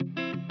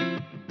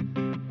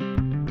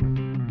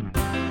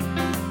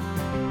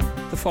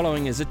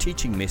following is a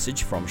teaching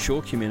message from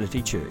Shore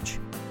Community Church.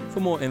 For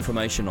more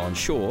information on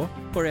Shore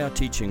or our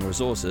teaching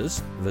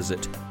resources,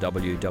 visit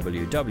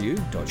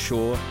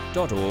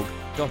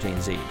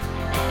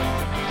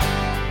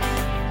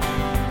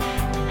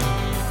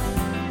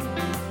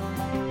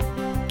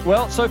www.shore.org.nz.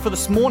 Well, so for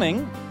this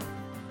morning,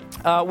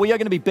 we are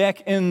going to be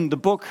back in the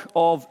book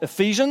of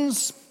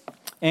Ephesians,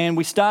 and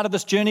we started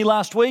this journey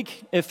last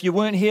week. If you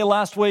weren't here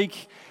last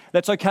week,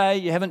 that's okay.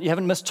 You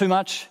haven't missed too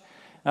much.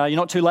 You're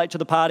not too late to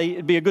the party.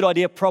 It'd be a good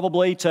idea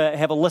probably to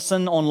have a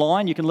listen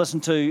online. You can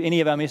listen to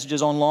any of our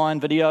messages online,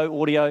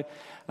 video, audio,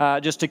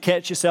 just to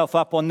catch yourself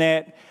up on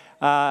that.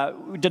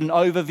 We did an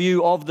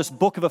overview of this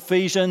book of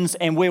Ephesians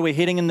and where we're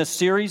heading in this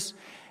series,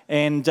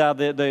 and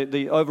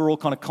the overall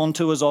kind of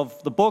contours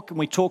of the book. And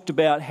we talked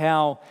about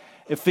how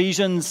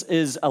Ephesians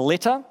is a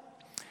letter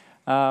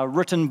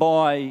written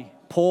by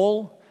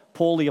Paul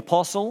the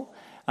Apostle.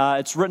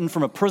 It's written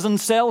from a prison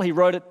cell. He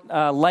wrote it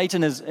late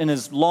in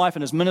his life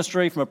and his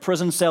ministry from a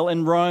prison cell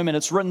in Rome, and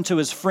it's written to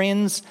his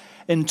friends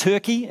in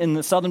Turkey, in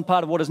the southern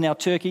part of what is now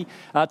Turkey,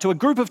 to a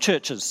group of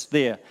churches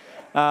there,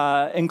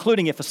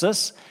 including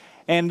Ephesus.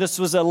 And this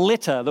was a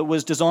letter that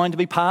was designed to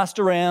be passed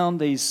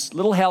around these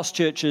little house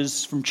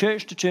churches from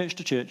church to church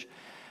to church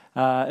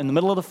in the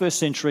middle of the first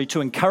century to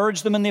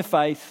encourage them in their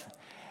faith,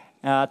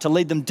 to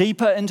lead them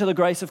deeper into the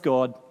grace of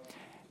God,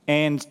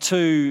 and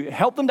to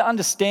help them to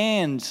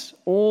understand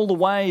all the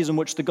ways in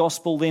which the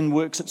gospel then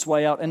works its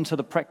way out into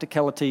the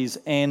practicalities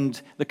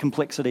and the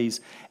complexities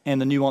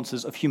and the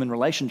nuances of human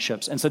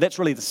relationships. And so that's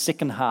really the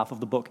second half of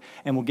the book,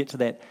 and we'll get to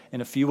that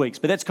in a few weeks.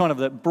 But that's kind of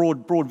the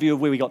broad view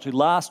of where we got to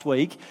last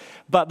week.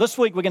 But this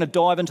week we're going to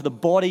dive into the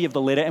body of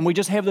the letter, and we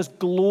just have this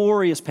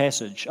glorious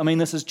passage. I mean,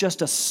 this is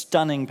just a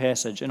stunning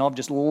passage, and I've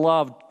just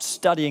loved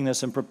studying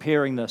this and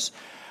preparing this.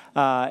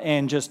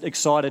 And just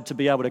excited to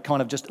be able to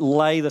kind of just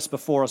lay this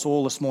before us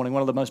all this morning.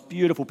 One of the most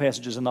beautiful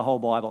passages in the whole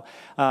Bible.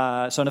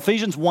 So in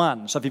Ephesians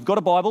 1, so if you've got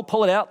a Bible,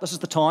 pull it out. This is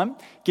the time.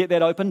 Get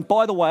that open.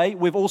 By the way,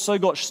 we've also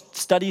got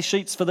study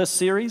sheets for this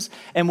series,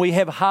 and we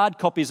have hard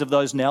copies of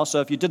those now.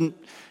 So if you didn't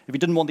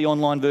want the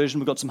online version,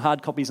 we've got some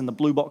hard copies in the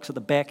blue box at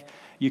the back.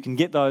 You can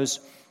get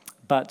those.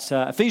 But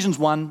Ephesians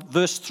 1,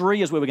 verse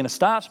 3 is where we're going to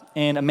start,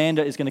 and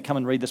Amanda is going to come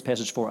and read this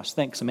passage for us.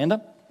 Thanks,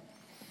 Amanda.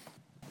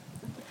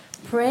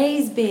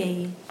 Praise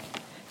be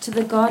to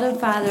the God and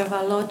Father of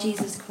our Lord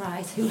Jesus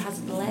Christ, who has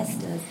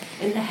blessed us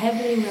in the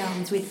heavenly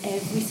realms with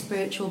every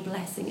spiritual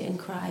blessing in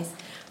Christ.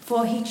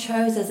 For he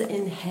chose us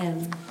in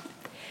him.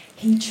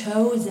 He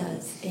chose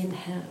us in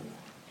him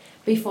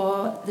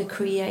before the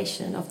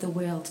creation of the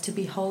world to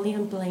be holy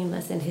and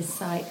blameless in his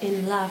sight.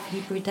 In love, he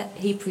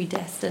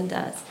predestined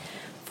us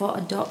for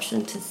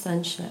adoption to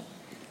sonship.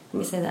 Let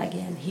me say that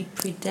again. He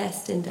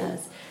predestined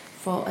us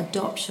for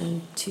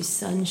adoption to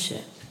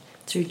sonship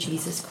through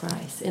Jesus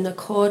Christ, in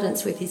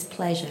accordance with his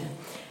pleasure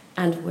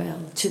and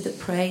will, to the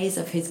praise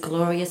of his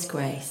glorious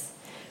grace,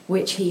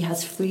 which he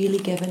has freely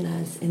given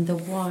us in the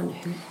one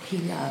whom he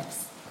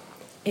loves.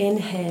 In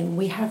him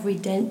we have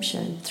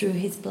redemption through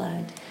his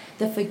blood,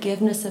 the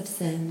forgiveness of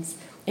sins,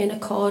 in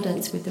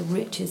accordance with the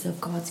riches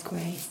of God's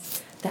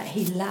grace that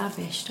he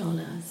lavished on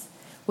us.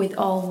 With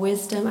all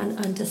wisdom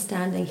and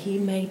understanding he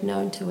made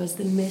known to us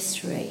the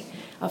mystery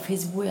of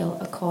his will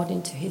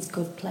according to his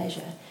good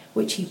pleasure,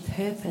 which he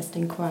purposed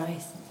in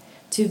Christ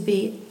to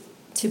be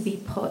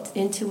put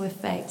into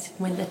effect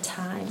when the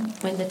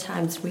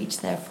times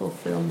reach their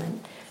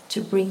fulfillment,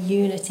 to bring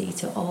unity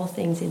to all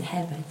things in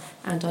heaven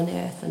and on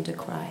earth under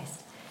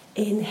Christ.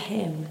 In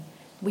him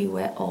we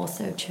were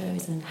also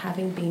chosen,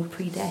 having been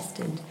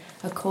predestined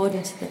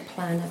according to the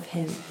plan of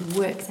him who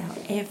works out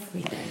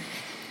everything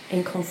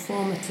in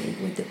conformity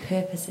with the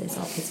purposes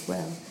of his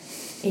will,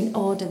 in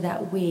order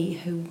that we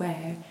who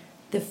were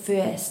the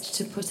first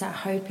to put our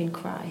hope in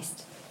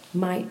Christ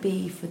might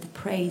be for the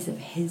praise of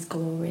his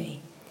glory.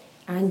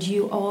 And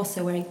you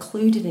also were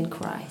included in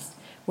Christ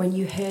when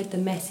you heard the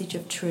message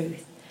of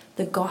truth,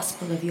 the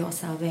gospel of your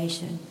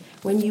salvation.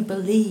 When you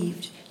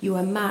believed, you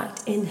were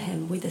marked in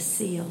him with a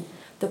seal,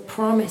 the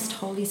promised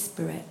Holy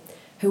Spirit,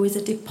 who is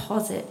a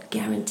deposit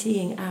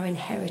guaranteeing our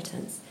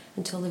inheritance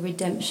until the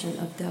redemption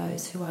of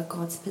those who are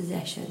God's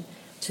possession,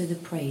 to the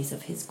praise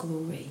of his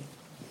glory.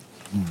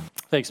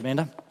 Thanks,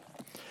 Amanda.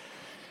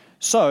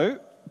 So,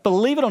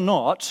 believe it or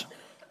not,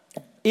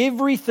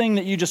 everything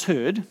that you just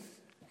heard,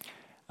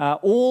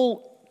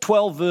 all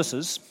 12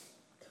 verses,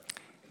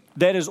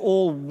 that is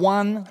all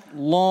one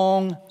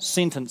long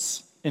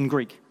sentence in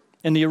Greek,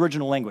 in the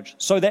original language.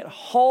 So that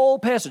whole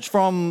passage,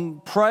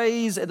 from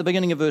praise at the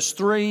beginning of verse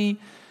 3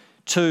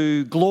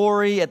 to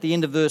glory at the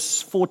end of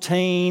verse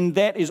 14,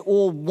 that is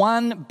all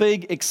one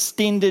big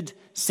extended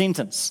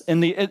sentence in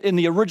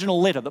the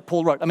original letter that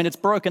Paul wrote. I mean, it's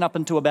broken up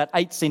into about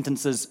 8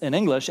 sentences in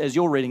English as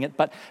you're reading it,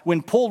 but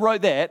when Paul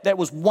wrote that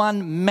was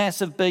one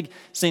massive big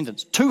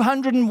sentence.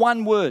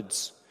 201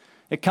 words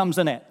it comes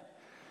in at.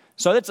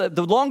 So that's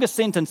the longest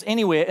sentence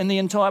anywhere in the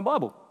entire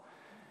Bible.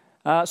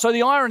 So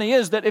the irony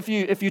is that if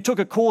you took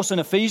a course in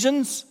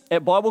Ephesians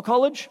at Bible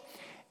college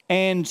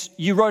and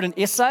you wrote an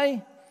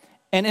essay,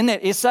 and in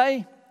that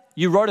essay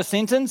you wrote a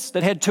sentence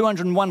that had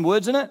 201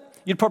 words in it,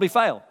 you'd probably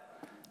fail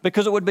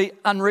because it would be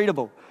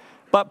unreadable.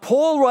 But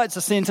Paul writes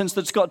a sentence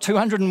that's got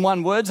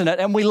 201 words in it,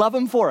 and we love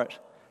him for it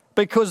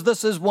because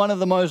this is one of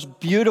the most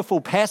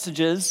beautiful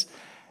passages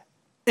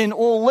in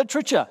all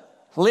literature,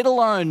 let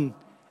alone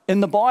in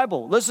the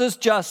Bible. This is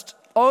just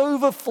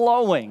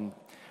overflowing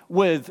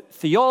with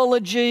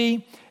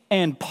theology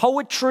and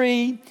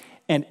poetry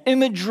and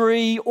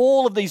imagery,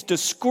 all of these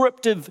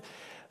descriptive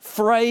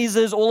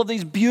phrases, all of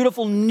these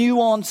beautiful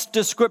nuanced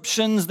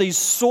descriptions, these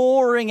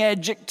soaring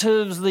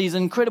adjectives, these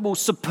incredible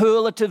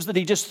superlatives that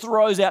he just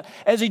throws out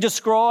as he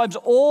describes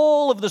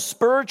all of the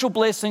spiritual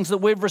blessings that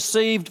we've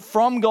received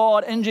from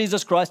God in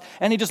Jesus Christ,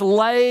 and he just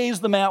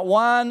lays them out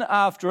one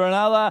after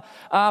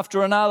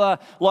another,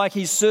 like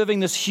he's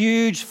serving this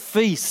huge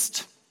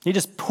feast. He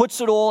just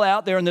puts it all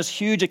out there in this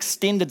huge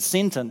extended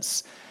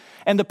sentence.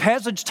 And the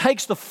passage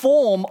takes the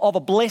form of a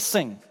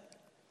blessing.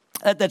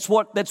 That's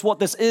what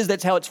this is.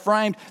 That's how it's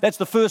framed. That's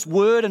the first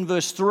word in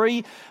verse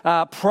 3.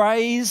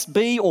 Praise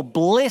be or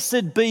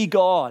blessed be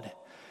God.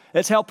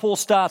 That's how Paul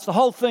starts. The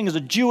whole thing is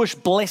a Jewish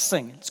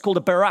blessing. It's called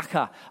a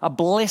barakah, a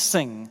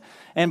blessing.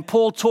 And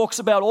Paul talks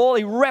about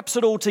he wraps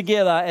it all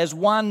together as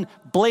one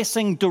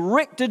blessing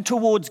directed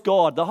towards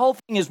God. The whole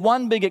thing is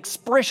one big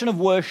expression of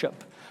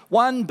worship.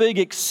 One big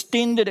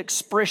extended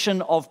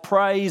expression of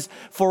praise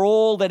for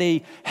all that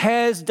he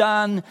has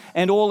done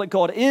and all that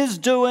God is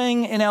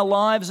doing in our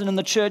lives and in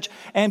the church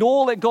and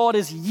all that God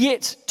is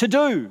yet to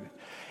do.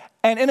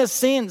 And in a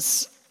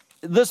sense,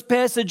 this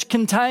passage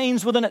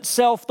contains within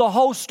itself the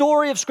whole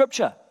story of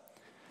Scripture.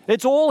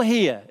 It's all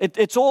here.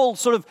 It's all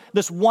sort of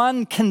this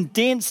one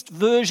condensed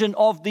version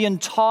of the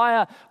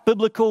entire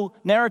biblical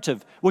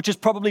narrative, which is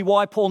probably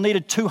why Paul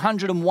needed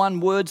 201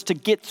 words to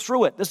get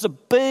through it. This is a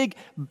big,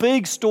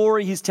 big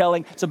story he's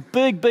telling. It's a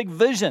big, big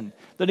vision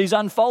that he's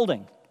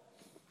unfolding.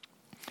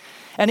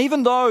 And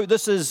even though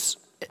this is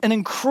an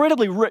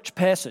incredibly rich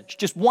passage,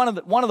 just one of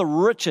the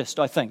richest,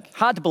 I think.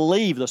 Hard to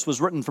believe this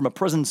was written from a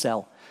prison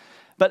cell.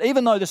 But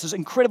even though this is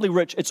incredibly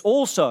rich, it's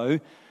also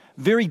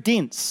very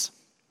dense.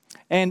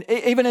 And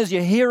even as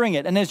you're hearing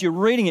it and as you're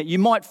reading it, you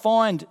might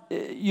find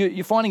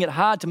you're finding it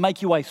hard to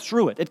make your way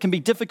through it. It can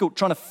be difficult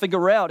trying to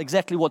figure out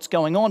exactly what's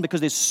going on because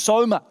there's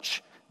so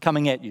much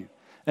coming at you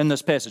in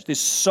this passage. There's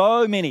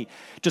so many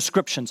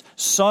descriptions,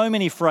 so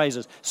many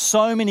phrases,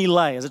 so many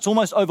layers. It's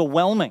almost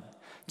overwhelming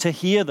to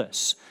hear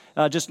this.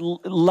 Just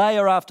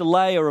layer after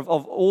layer of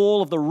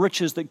all of the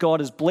riches that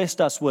God has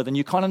blessed us with. And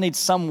you kind of need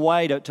some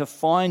way to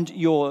find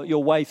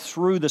your way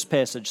through this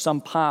passage, some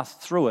path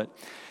through it.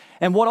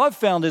 And what I've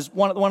found is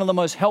one of the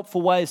most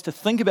helpful ways to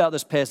think about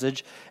this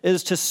passage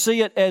is to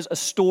see it as a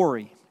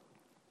story.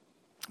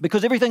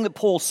 Because everything that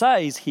Paul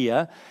says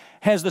here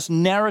has this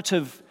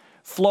narrative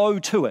flow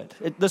to it.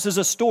 This is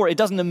a story. It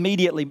doesn't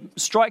immediately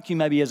strike you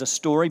maybe as a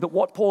story, but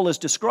what Paul is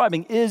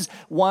describing is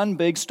one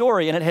big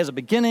story. And it has a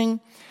beginning,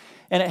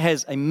 and it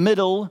has a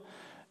middle,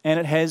 and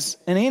it has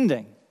an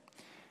ending.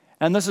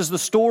 And this is the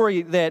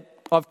story that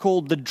I've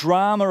called the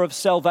drama of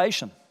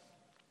salvation.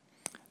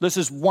 This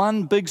is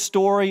one big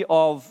story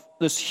of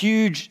this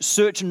huge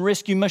search and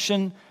rescue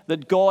mission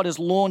that God has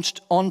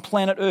launched on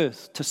planet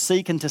Earth to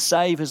seek and to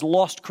save his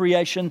lost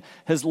creation,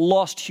 his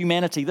lost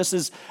humanity. This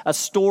is a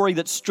story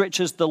that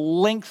stretches the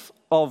length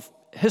of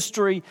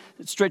history,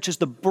 it stretches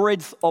the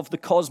breadth of the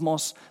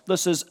cosmos.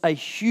 This is a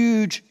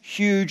huge,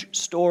 huge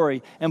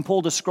story. And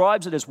Paul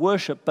describes it as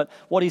worship, but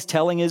what he's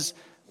telling is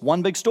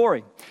one big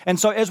story. And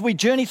so as we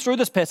journey through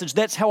this passage,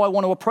 that's how I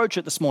want to approach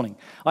it this morning.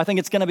 I think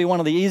it's going to be one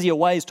of the easier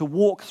ways to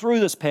walk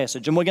through this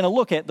passage. And we're going to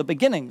look at the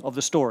beginning of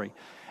the story,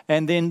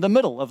 and then the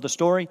middle of the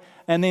story,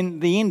 and then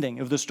the ending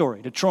of the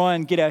story to try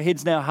and get our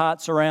heads and our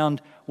hearts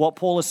around what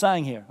Paul is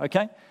saying here,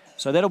 okay?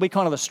 So that'll be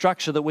kind of the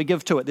structure that we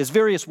give to it. There's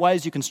various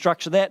ways you can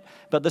structure that,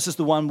 but this is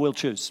the one we'll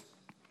choose.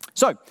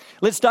 So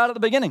let's start at the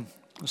beginning.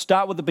 We'll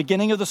start with the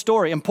beginning of the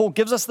story. And Paul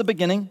gives us the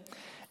beginning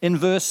in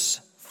verse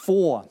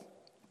 4.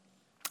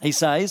 He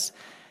says,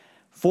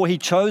 "For he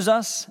chose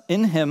us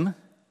in him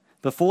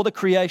before the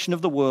creation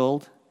of the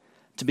world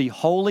to be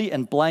holy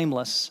and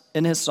blameless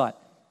in his sight."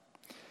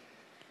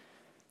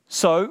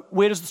 So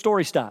where does the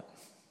story start?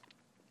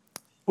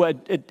 Well,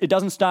 it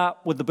doesn't start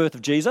with the birth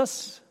of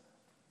Jesus.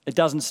 It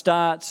doesn't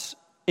start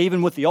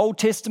even with the Old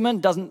Testament.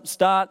 It doesn't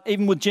start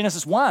even with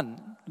Genesis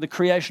 1, the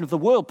creation of the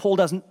world. Paul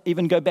doesn't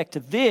even go back to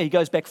there. He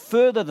goes back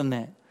further than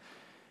that.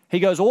 He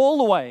goes all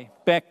the way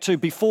back to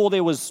before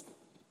there was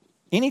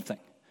anything.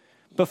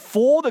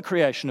 Before the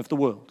creation of the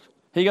world.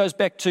 He goes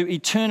back to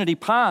eternity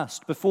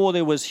past, before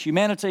there was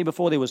humanity,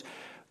 before there was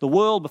the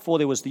world, before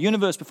there was the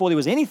universe, before there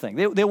was anything.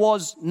 There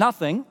was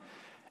nothing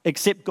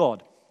except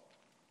God.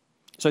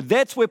 So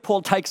that's where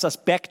Paul takes us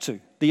back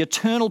to, the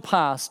eternal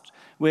past,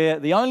 where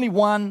the only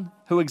one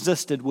who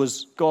existed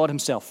was God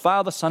himself,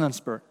 Father, Son, and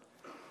Spirit,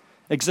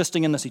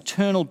 existing in this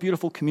eternal,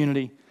 beautiful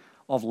community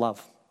of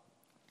love.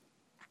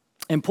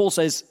 And Paul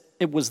says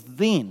it was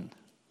then,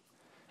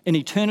 in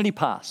eternity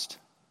past,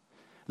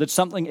 that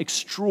something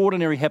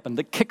extraordinary happened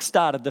that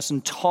kick-started this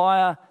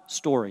entire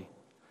story.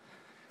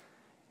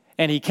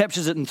 And he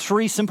captures it in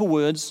 3 simple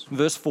words,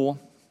 verse 4.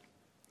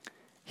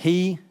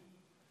 He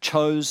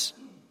chose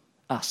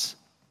us.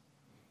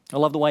 I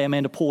love the way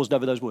Amanda paused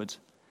over those words.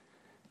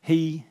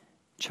 He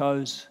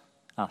chose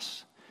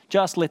us.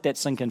 Just let that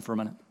sink in for a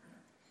minute.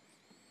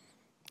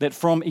 That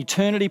from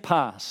eternity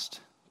past,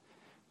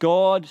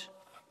 God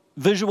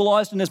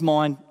visualized in his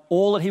mind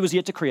all that he was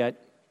yet to create.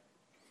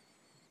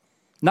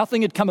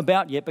 Nothing had come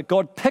about yet, but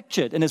God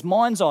pictured in his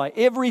mind's eye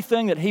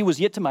everything that he was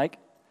yet to make,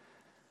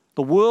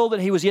 the world that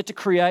he was yet to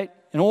create,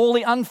 and all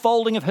the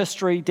unfolding of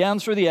history down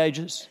through the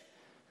ages,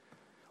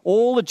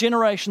 all the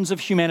generations of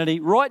humanity,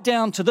 right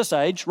down to this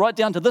age, right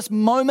down to this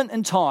moment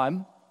in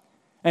time,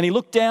 and he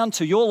looked down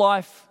to your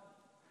life,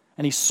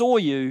 and he saw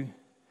you,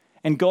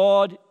 and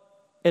God,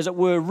 as it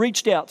were,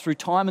 reached out through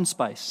time and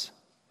space,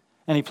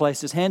 and he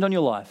placed his hand on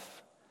your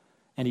life,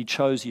 and he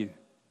chose you.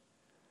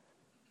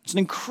 It's an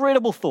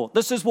incredible thought.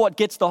 This is what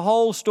gets the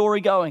whole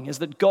story going, is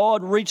that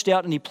God reached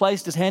out and he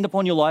placed his hand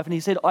upon your life, and he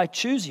said, I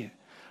choose you.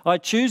 I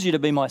choose you to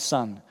be my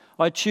son.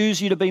 I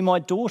choose you to be my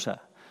daughter.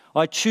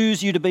 I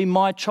choose you to be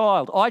my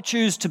child. I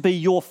choose to be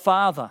your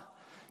father,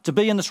 to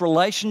be in this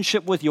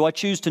relationship with you. I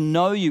choose to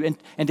know you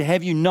and to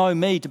have you know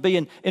me, to be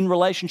in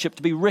relationship,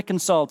 to be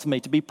reconciled to me,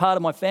 to be part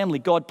of my family.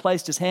 God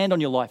placed his hand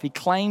on your life. He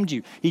claimed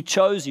you. He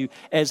chose you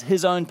as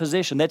his own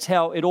possession. That's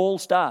how it all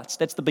starts.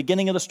 That's the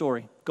beginning of the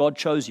story. God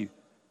chose you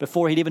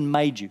before he'd even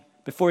made you,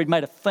 before he'd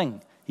made a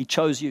thing. He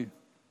chose you.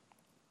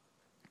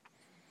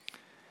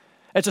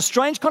 It's a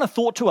strange kind of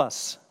thought to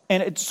us.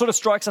 And it sort of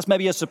strikes us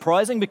maybe as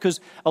surprising because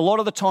a lot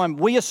of the time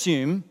we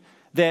assume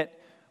that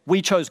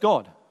we chose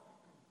God.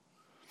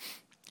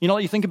 You know,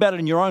 you think about it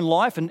in your own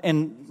life,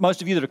 and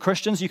most of you that are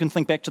Christians, you can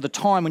think back to the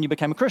time when you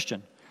became a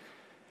Christian.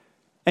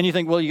 And you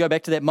think, well, you go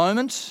back to that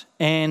moment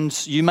and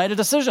you made a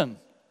decision.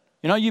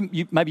 You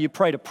know, maybe you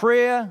prayed a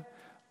prayer,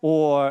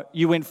 or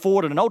you went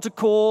forward at an altar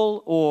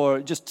call, or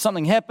just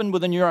something happened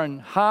within your own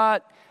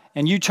heart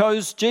and you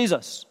chose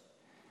Jesus.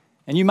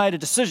 And you made a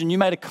decision, you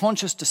made a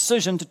conscious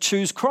decision to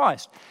choose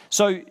Christ.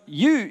 So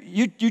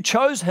you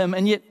chose him,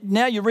 and yet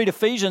now you read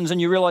Ephesians and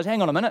you realize,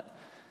 hang on a minute,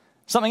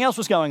 something else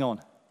was going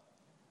on.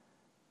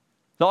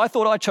 Now, I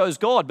thought I chose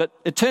God, but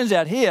it turns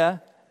out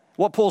here,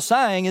 what Paul's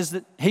saying is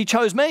that he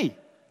chose me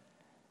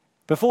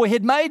before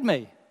he'd made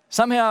me.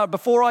 Somehow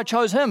before I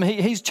chose him,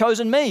 he's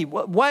chosen me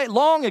way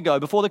long ago,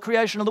 before the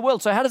creation of the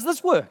world. So how does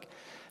this work?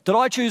 Did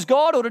I choose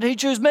God or did he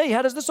choose me?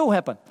 How does this all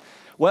happen?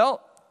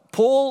 Well,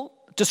 Paul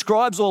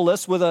describes all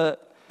this with a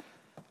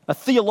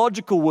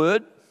theological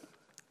word.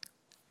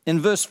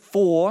 In verse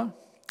 5,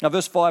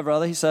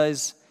 he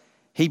says,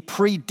 he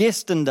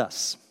predestined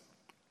us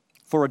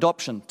for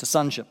adoption to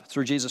sonship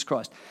through Jesus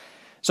Christ.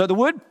 So the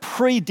word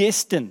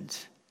predestined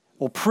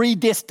or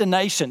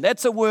predestination,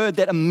 that's a word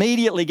that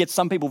immediately gets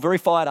some people very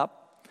fired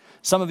up.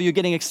 Some of you are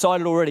getting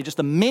excited already, just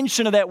the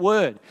mention of that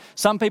word.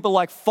 Some people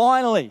like,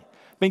 finally,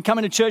 been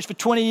coming to church for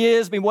 20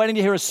 years, been waiting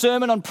to hear a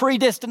sermon on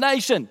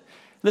predestination.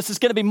 This is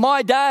going to be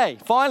my day.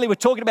 Finally, we're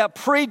talking about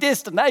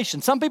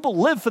predestination. Some people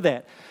live for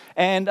that.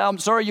 And I'm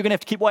sorry, you're going to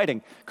have to keep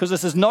waiting because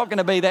this is not going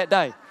to be that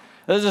day.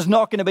 This is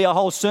not going to be a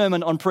whole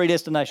sermon on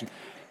predestination.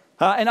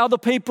 And other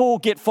people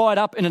get fired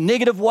up in a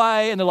negative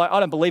way, and they're like, I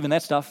don't believe in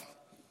that stuff.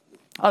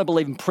 I don't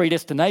believe in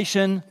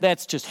predestination.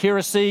 That's just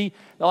heresy.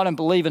 I don't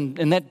believe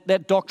in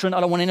that doctrine. I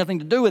don't want anything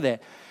to do with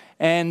that.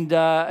 And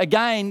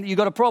again, you've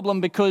got a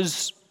problem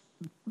because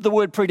the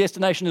word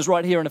predestination is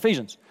right here in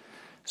Ephesians.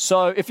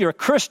 So if you're a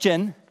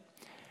Christian,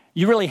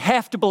 you really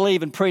have to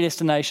believe in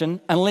predestination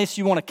unless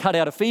you want to cut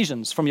out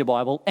Ephesians from your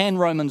Bible and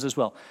Romans as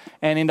well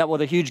and end up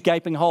with a huge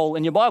gaping hole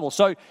in your Bible.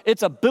 So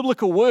it's a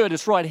biblical word.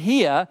 It's right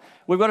here.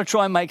 We've got to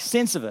try and make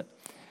sense of it.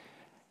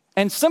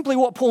 And simply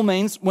what Paul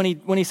means when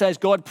he says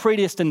God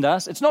predestined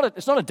us, it's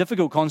not a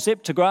difficult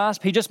concept to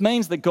grasp. He just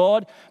means that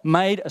God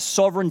made a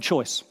sovereign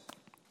choice.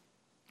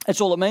 That's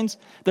all it means.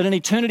 That in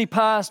eternity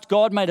past,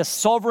 God made a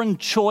sovereign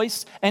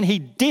choice and he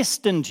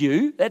destined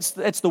you. That's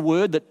the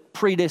word that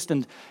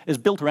predestined is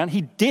built around.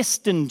 He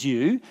destined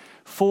you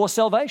for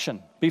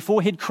salvation.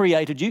 Before he'd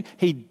created you,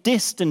 he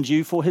destined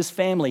you for his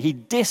family. He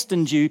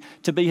destined you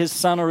to be his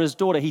son or his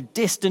daughter. He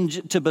destined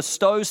you to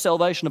bestow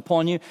salvation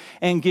upon you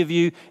and give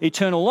you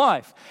eternal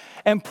life.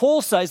 And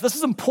Paul says, this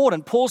is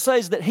important, Paul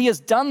says that he has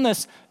done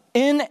this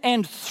in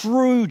and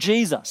through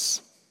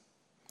Jesus.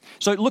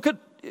 So look at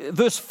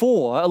verse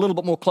 4 a little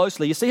bit more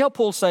closely. You see how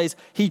Paul says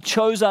he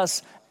chose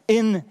us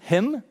in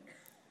him?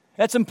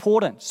 That's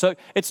important. So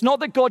it's not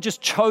that God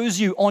just chose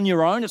you on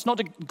your own. It's not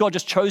that God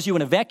just chose you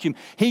in a vacuum.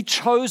 He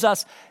chose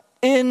us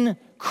in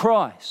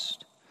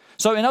Christ.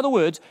 So in other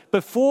words,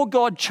 before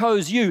God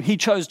chose you, he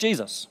chose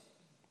Jesus.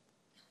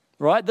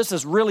 Right? This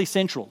is really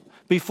central.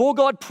 Before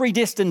God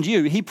predestined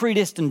you, he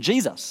predestined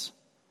Jesus.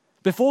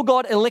 Before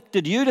God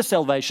elected you to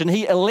salvation,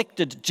 he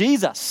elected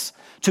Jesus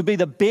to be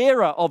the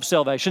bearer of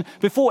salvation.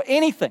 Before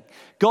anything,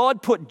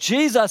 God put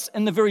Jesus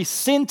in the very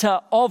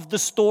center of the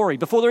story,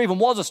 before there even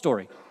was a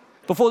story,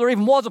 before there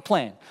even was a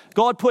plan.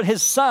 God put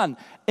his son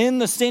in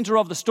the center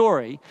of the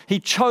story. He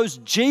chose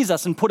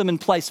Jesus and put him in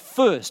place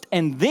first,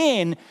 and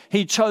then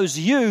he chose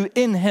you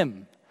in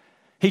him.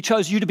 He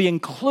chose you to be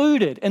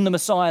included in the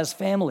Messiah's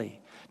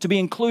family, to be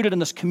included in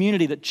this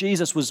community that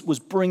Jesus was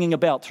bringing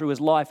about through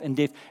his life and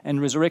death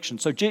and resurrection.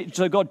 So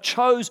God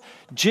chose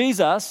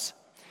Jesus,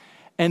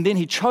 and then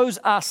he chose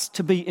us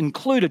to be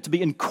included, to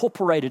be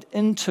incorporated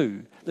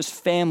into this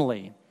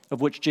family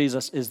of which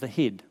Jesus is the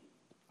head.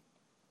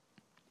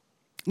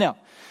 Now,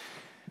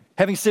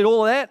 having said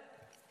all of that,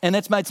 and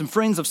that's made some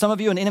friends of some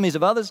of you and enemies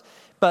of others,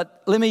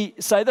 but let me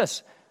say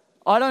this.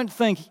 I don't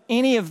think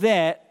any of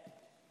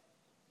that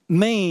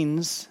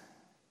means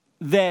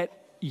that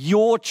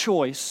your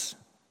choice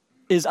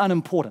is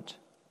unimportant.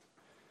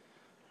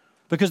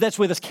 Because that's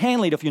where this can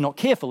lead if you're not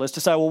careful, is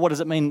to say, well, what does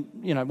it mean,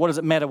 what does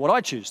it matter what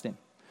I choose then?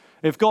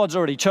 If God's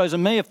already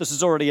chosen me, if this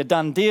is already a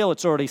done deal,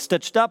 it's already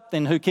stitched up,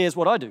 then who cares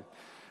what I do?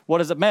 What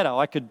does it matter?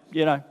 I could,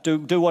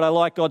 do what I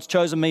like. God's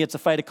chosen me. It's a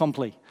fait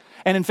accompli.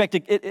 And in fact,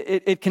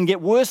 it can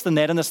get worse than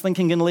that, and this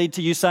thinking can lead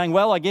to you saying,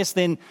 well, I guess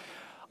then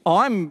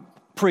I'm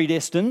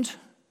predestined,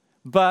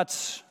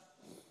 but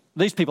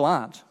these people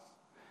aren't.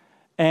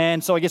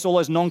 And so I guess all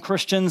those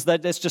non-Christians,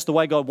 that's just the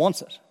way God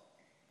wants it.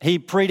 He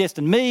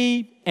predestined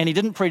me, and he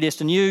didn't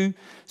predestine you,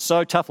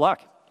 so tough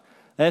luck.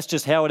 That's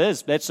just how it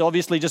is. That's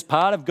obviously just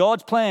part of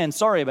God's plan.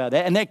 Sorry about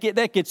that. And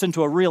that gets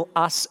into a real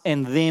us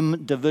and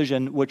them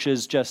division, which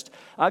is just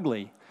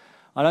ugly.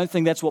 I don't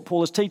think that's what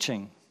Paul is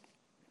teaching.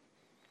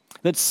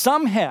 That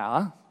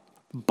somehow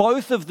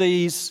both of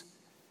these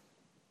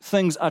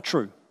things are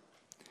true.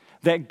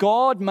 That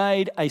God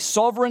made a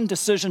sovereign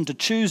decision to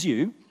choose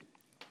you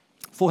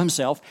for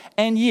himself,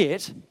 and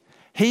yet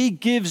he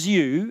gives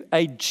you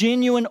a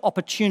genuine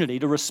opportunity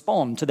to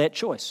respond to that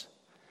choice.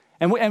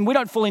 And we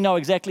don't fully know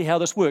exactly how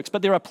this works,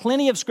 but there are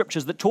plenty of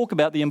scriptures that talk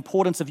about the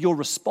importance of your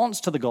response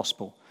to the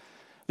gospel,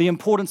 the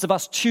importance of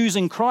us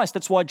choosing Christ.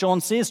 That's why John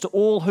says to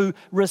all who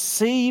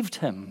received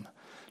him,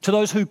 to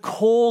those who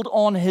called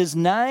on his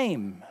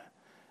name.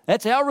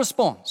 That's our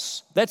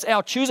response. That's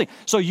our choosing.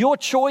 So your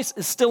choice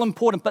is still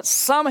important, but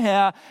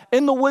somehow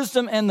in the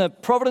wisdom and the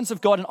providence of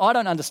God, and I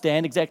don't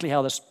understand exactly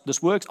how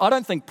this works. I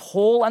don't think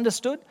Paul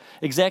understood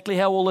exactly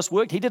how all this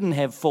worked. He didn't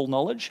have full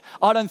knowledge.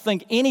 I don't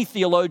think any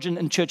theologian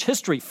in church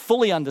history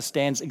fully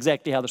understands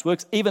exactly how this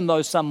works, even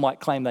though some might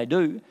claim they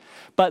do.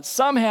 But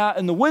somehow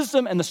in the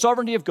wisdom and the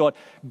sovereignty of God,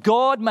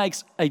 God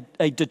makes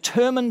a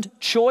determined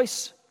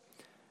choice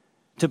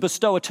to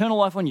bestow eternal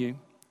life on you,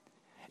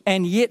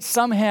 and yet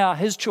somehow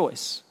his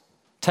choice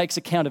takes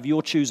account of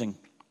your choosing,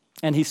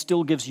 and he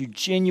still gives you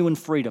genuine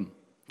freedom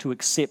to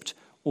accept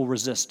or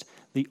resist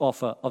the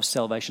offer of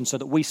salvation, so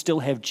that we still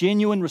have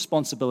genuine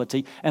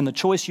responsibility, and the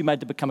choice you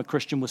made to become a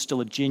Christian was still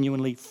a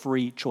genuinely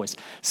free choice.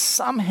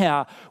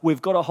 Somehow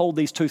we've got to hold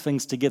these two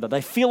things together.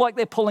 They feel like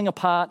they're pulling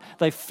apart,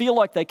 they feel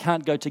like they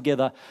can't go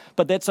together,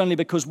 but that's only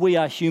because we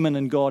are human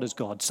and God is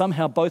God.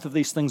 Somehow both of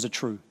these things are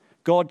true.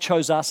 God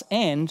chose us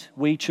and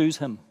we choose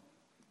him.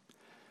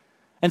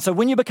 And so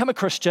when you become a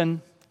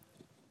Christian,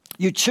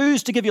 you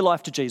choose to give your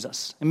life to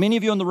Jesus, and many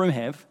of you in the room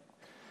have,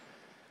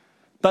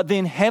 but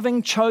then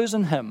having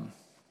chosen him,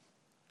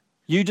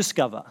 you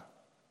discover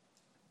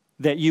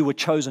that you were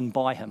chosen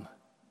by him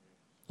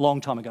a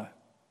long time ago.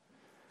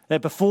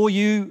 That before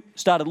you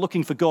started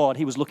looking for God,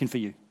 he was looking for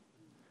you.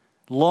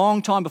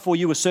 Long time before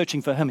you were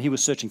searching for him, he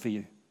was searching for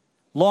you.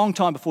 Long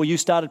time before you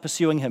started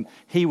pursuing him,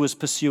 he was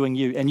pursuing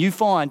you. And you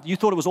thought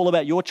it was all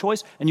about your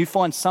choice, and you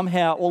find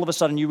somehow all of a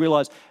sudden you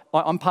realize,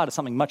 I'm part of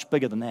something much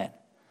bigger than that.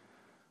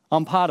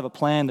 I'm part of a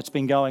plan that's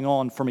been going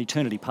on from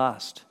eternity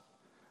past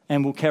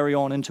and will carry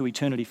on into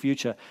eternity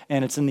future,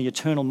 and it's in the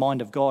eternal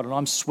mind of God, and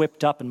I'm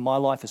swept up and my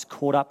life is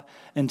caught up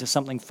into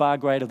something far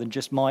greater than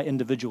just my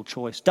individual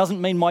choice. Doesn't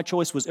mean my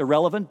choice was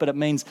irrelevant, but it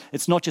means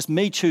it's not just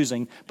me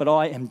choosing, but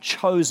I am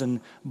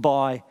chosen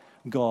by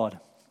God.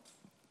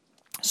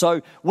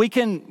 So we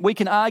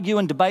can argue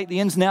and debate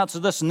the ins and outs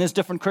of this, and there's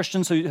different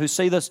Christians who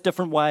see this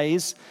different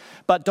ways,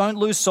 but don't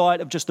lose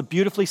sight of just the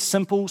beautifully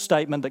simple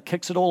statement that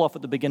kicks it all off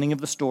at the beginning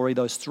of the story,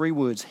 those three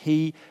words: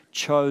 he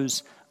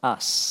chose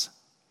us.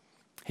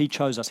 He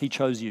chose us. He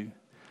chose you.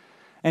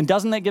 And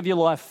doesn't that give your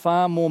life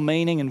far more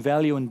meaning and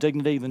value and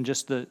dignity than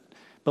just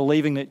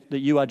believing that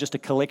you are just a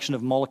collection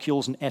of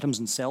molecules and atoms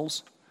and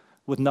cells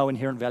with no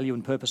inherent value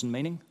and purpose and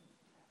meaning?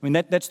 I mean,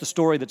 that's the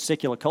story that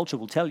secular culture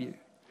will tell you,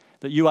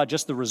 that you are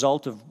just the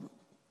result of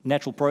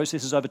natural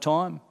processes over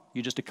time.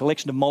 You're just a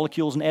collection of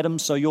molecules and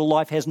atoms, so your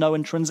life has no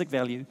intrinsic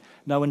value,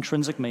 no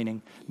intrinsic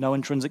meaning, no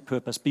intrinsic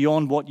purpose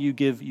beyond what you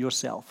give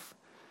yourself.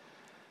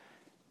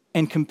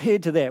 And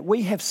compared to that,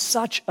 we have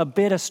such a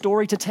better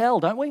story to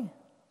tell, don't we?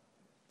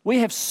 We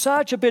have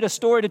such a better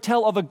story to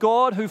tell of a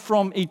God who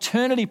from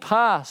eternity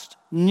past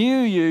knew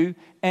you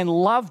and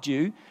loved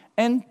you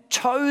and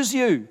chose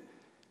you.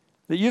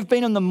 That you've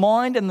been in the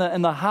mind and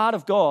the heart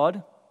of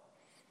God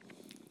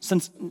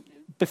since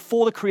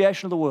before the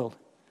creation of the world.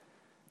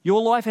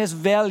 Your life has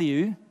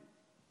value,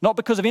 not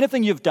because of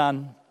anything you've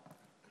done,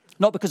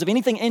 not because of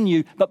anything in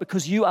you, but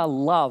because you are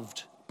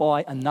loved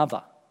by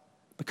another,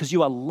 because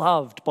you are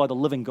loved by the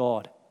living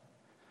God.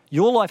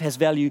 Your life has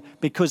value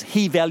because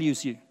he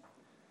values you.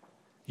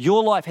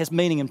 Your life has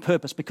meaning and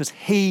purpose because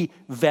he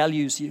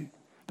values you,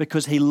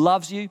 because he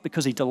loves you,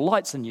 because he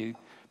delights in you,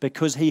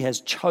 because he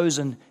has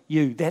chosen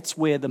you. That's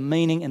where the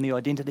meaning and the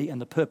identity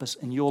and the purpose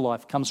in your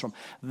life comes from.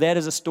 That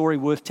is a story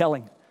worth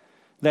telling.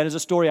 That is a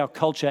story our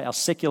culture, our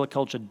secular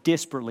culture,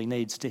 desperately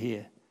needs to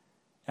hear.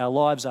 Our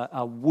lives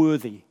are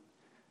worthy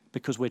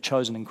because we're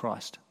chosen in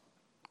Christ.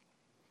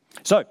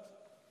 So,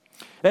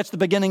 that's the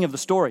beginning of the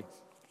story.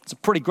 It's a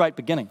pretty great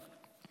beginning.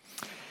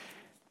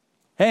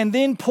 And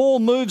then Paul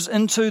moves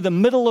into the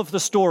middle of the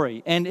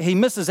story, and he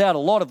misses out a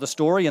lot of the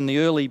story in the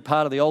early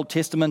part of the Old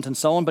Testament and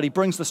so on, but he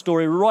brings the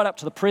story right up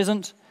to the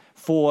present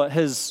for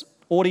his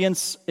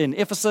audience in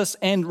Ephesus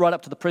and right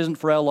up to the present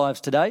for our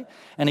lives today.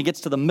 And he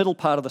gets to the middle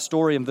part of the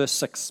story in verse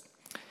 6.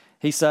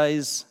 He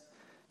says,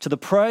 "To the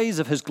praise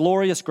of his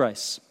glorious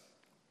grace,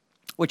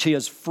 which he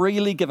has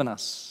freely given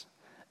us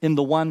in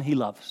the one he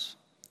loves."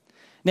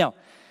 Now,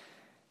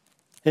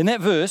 in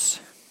that verse,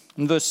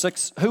 in verse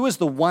 6, who is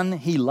the one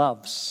he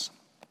loves?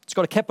 It's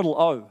got a capital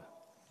O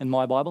in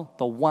my Bible,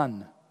 the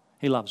one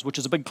he loves, which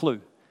is a big clue.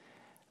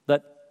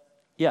 That,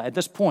 at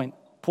this point,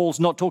 Paul's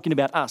not talking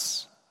about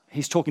us.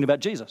 He's talking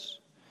about Jesus.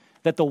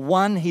 That the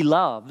one he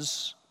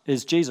loves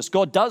is Jesus.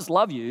 God does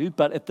love you,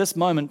 but at this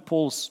moment,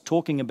 Paul's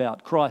talking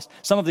about Christ.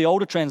 Some of the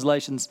older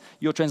translations,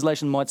 your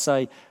translation might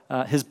say,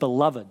 his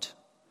beloved.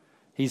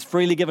 He's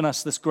freely given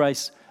us this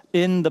grace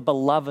in the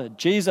beloved.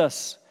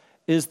 Jesus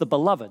is the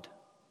beloved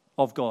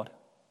of God.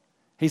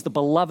 He's the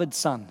beloved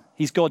Son.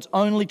 He's God's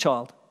only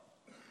child.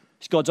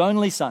 He's God's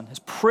only Son, his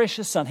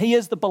precious Son. He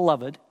is the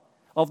beloved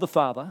of the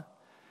Father.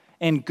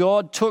 And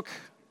God took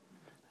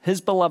his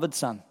beloved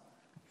Son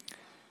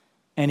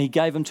and he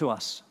gave him to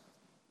us.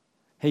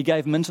 He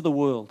gave him into the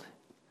world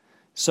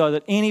so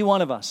that any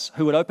one of us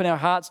who would open our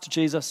hearts to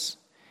Jesus,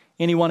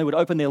 anyone who would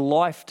open their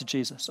life to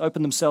Jesus,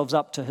 open themselves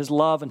up to his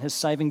love and his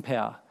saving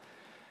power,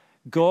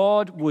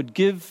 God would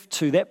give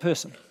to that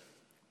person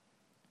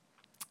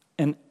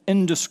an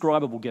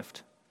indescribable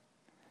gift.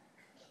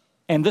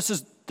 And this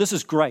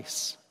is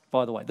grace,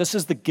 by the way. This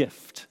is the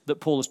gift that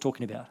Paul is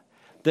talking about.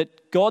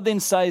 That God then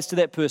says to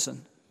that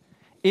person,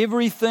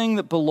 everything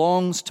that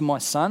belongs to my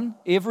Son,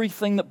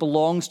 everything that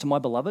belongs to my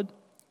beloved,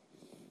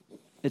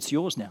 it's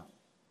yours now.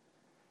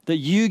 That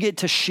you get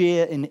to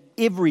share in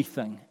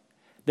everything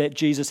that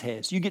Jesus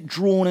has. You get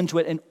drawn into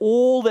it, and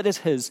all that is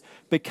his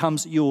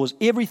becomes yours.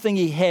 Everything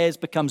he has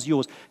becomes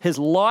yours. His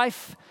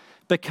life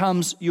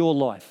becomes your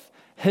life.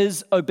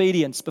 His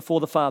obedience before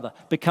the Father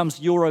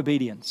becomes your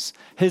obedience.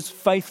 His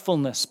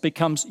faithfulness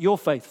becomes your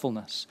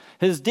faithfulness.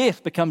 His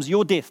death becomes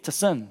your death to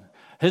sin.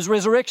 His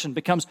resurrection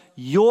becomes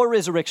your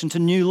resurrection to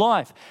new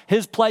life.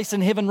 His place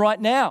in heaven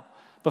right now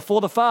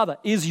before the Father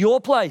is your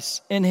place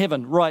in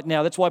heaven right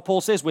now. That's why Paul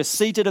says we're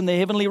seated in the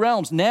heavenly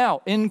realms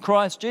now in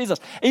Christ Jesus.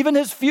 Even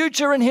his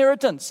future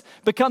inheritance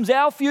becomes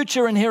our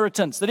future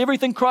inheritance, that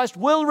everything Christ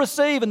will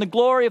receive in the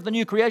glory of the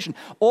new creation,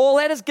 all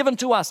that is given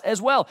to us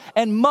as well.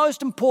 And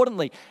most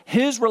importantly,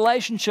 his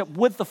relationship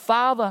with the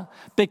Father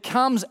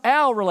becomes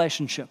our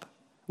relationship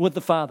with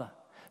the Father.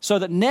 So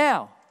that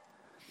now,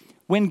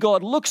 when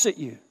God looks at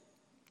you,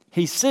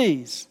 he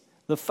sees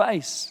the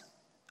face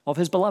of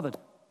his beloved.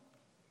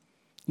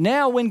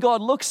 Now when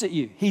God looks at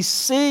you, he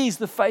sees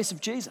the face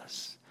of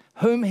Jesus,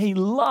 whom he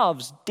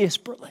loves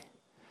desperately.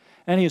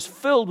 And he is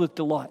filled with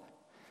delight.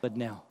 But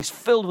now he's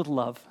filled with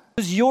love.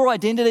 Because your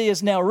identity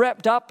is now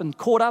wrapped up and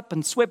caught up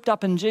and swept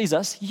up in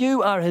Jesus,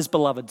 you are his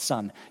beloved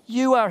son.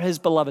 You are his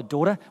beloved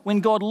daughter.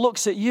 When God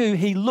looks at you,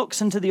 he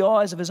looks into the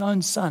eyes of his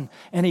own son,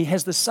 and he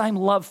has the same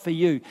love for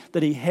you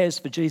that he has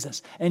for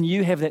Jesus. And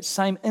you have that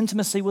same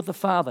intimacy with the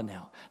Father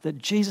now that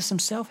Jesus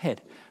himself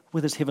had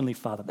with his heavenly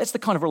Father. That's the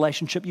kind of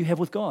relationship you have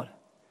with God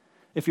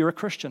if you're a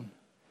Christian.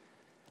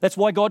 That's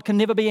why God can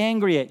never be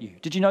angry at you.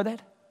 Did you know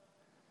that?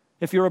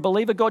 If you're a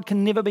believer, God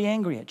can never be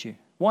angry at you.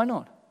 Why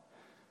not?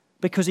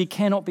 Because he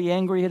cannot be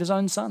angry at his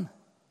own son.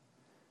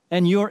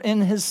 And you're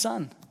in his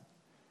son.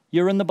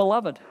 You're in the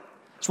beloved.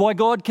 That's why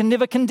God can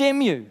never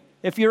condemn you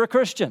if you're a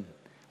Christian.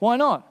 Why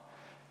not?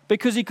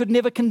 Because he could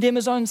never condemn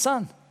his own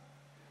son.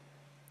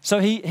 So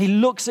he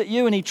looks at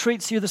you and he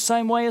treats you the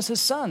same way as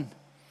his son.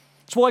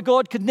 That's why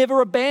God could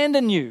never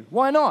abandon you.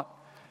 Why not?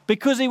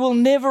 Because he will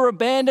never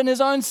abandon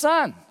his own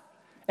son.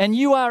 And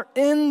you are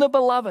in the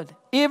beloved.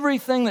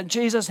 Everything that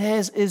Jesus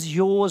has is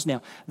yours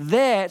now.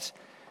 That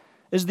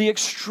is the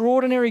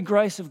extraordinary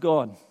grace of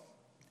God.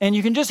 And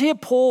you can just hear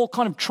Paul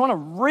kind of trying to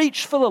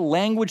reach for the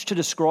language to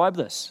describe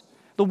this.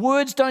 The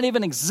words don't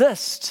even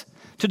exist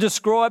to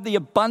describe the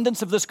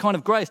abundance of this kind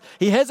of grace.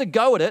 He has a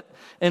go at it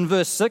in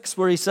verse 6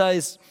 where he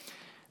says,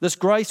 this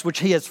grace which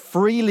he has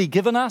freely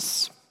given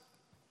us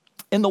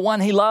in the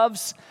one he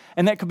loves.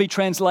 And that could be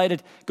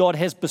translated, God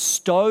has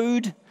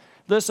bestowed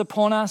this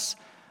upon us.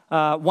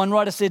 One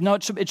writer said, no,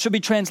 it should be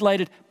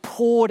translated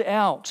poured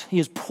out. He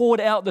has poured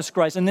out this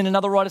grace. And then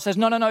another writer says,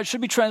 no, it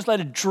should be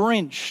translated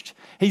drenched.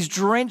 He's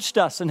drenched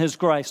us in his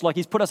grace, like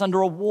he's put us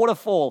under a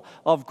waterfall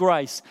of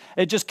grace.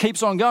 It just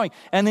keeps on going.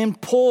 And then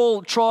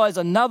Paul tries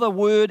another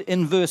word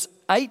in verse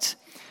 8,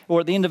 or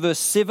at the end of verse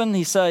 7,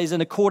 he says,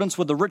 in accordance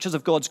with the riches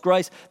of God's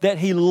grace, that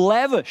he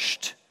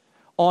lavished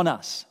on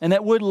us. And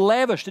that word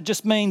lavished, it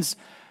just means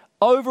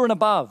over and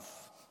above,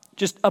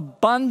 just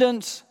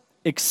abundant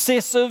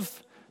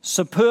excessive,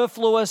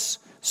 superfluous,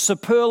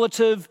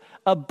 superlative,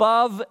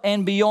 above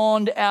and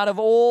beyond, out of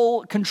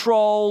all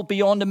control,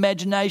 beyond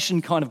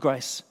imagination kind of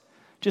grace.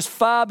 Just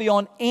far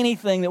beyond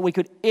anything that we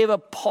could ever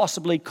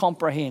possibly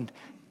comprehend.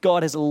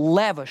 God has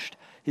lavished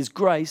his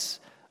grace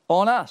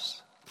on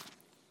us.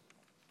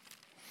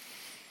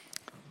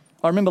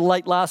 I remember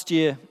late last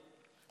year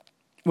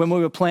when we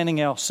were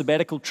planning our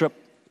sabbatical trip,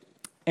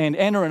 and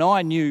Anna and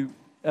I knew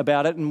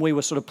about it and we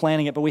were sort of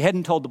planning it, but we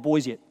hadn't told the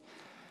boys yet.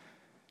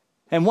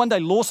 And one day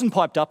Lawson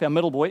piped up, our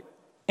middle boy,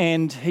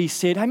 and he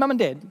said, "Hey, Mum and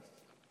Dad,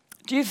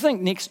 do you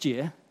think next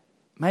year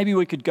maybe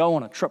we could go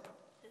on a trip?"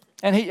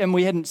 And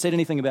we hadn't said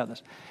anything about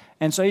this.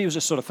 And so he was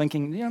just sort of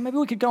thinking, maybe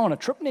we could go on a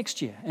trip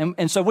next year.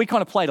 And so we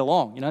kind of played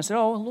along, said,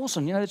 "Oh,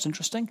 Lawson, that's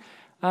interesting.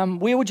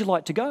 Where would you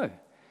like to go?"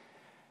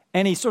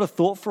 And he sort of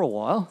thought for a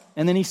while,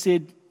 and then he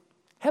said,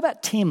 "How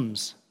about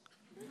Thames?"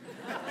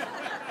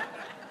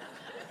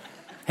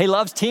 He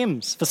loves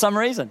Thames for some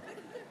reason.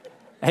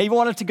 He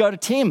wanted to go to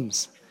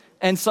Thames.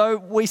 And so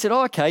we said,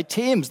 "Oh, okay,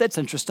 Thames, that's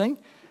interesting.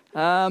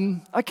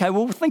 Okay,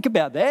 we'll think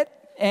about that.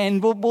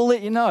 And we'll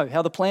let you know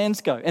how the plans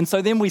go." And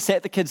so then we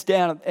sat the kids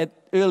down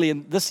early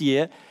in this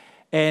year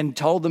and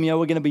told them,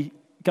 we're going to be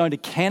going to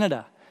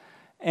Canada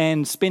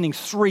and spending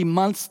 3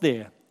 months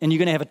there. And you're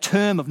going to have a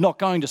term of not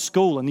going to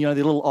school. And, their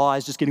little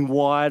eyes just getting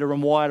wider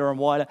and wider and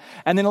wider.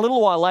 And then a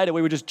little while later,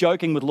 we were just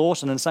joking with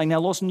Lawson and saying, "Now,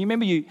 Lawson, you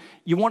remember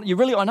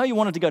I know you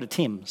wanted to go to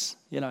Thames.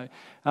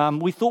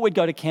 We thought we'd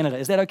go to Canada.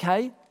 Is that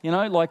okay?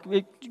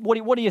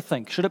 What do you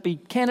think? Should it be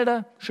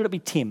Canada? Should it be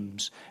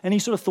Thames?" And he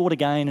sort of thought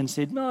again and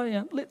said, "No,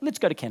 yeah, let's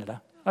go to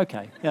Canada.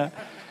 Okay, yeah.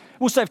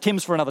 We'll save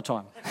Thames for another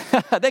time."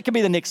 That could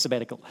be the next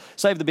sabbatical.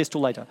 Save the best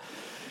till later.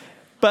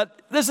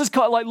 But this is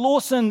kind of like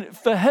Lawson,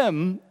 for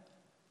him,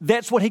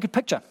 that's what he could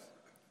picture.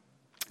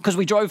 Because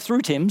we drove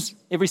through Thames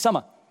every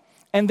summer.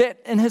 And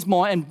that in his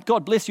mind, and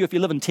God bless you if you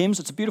live in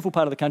Thames, it's a beautiful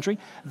part of the country,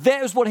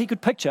 that is what he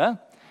could picture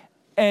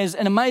as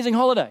an amazing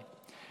holiday.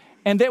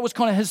 And that was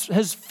kind of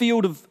his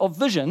field of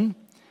vision.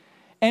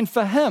 And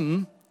for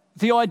him,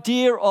 the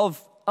idea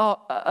of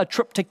a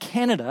trip to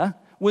Canada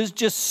was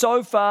just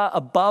so far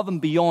above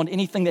and beyond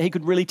anything that he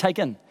could really take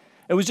in.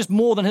 It was just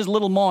more than his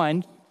little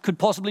mind could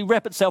possibly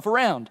wrap itself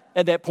around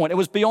at that point. It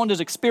was beyond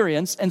his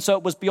experience, and so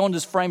it was beyond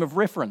his frame of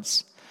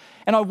reference.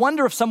 And I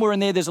wonder if somewhere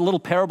in there's a little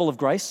parable of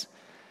grace,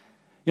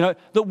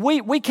 that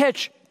we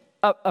catch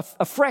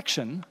a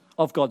fraction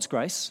of God's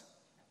grace,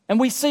 and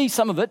we see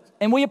some of it,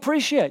 and we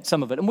appreciate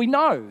some of it, and we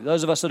know,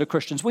 those of us that are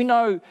Christians, we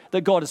know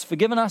that God has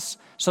forgiven us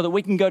so that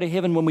we can go to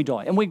heaven when we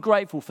die, and we're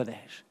grateful for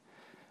that.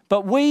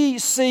 But we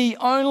see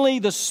only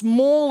the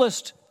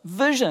smallest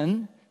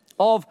vision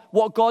of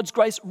what God's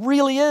grace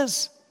really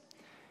is.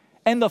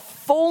 And the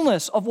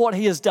fullness of what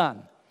he has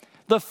done,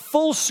 the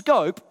full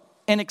scope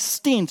and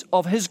extent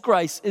of his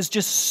grace is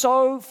just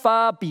so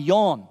far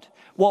beyond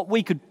what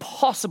we could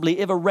possibly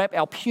ever wrap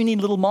our puny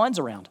little minds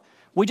around.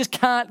 We just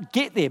can't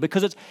get there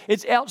because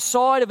it's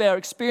outside of our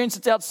experience.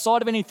 It's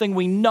outside of anything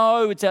we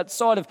know. It's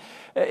outside of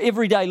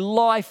everyday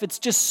life. It's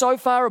just so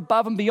far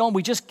above and beyond.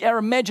 Our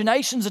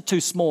imaginations are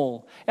too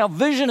small. Our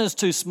vision is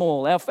too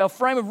small. Our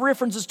frame of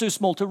reference is too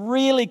small to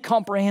really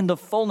comprehend the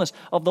fullness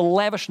of the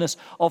lavishness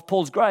of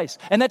Paul's grace.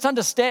 And that's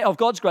of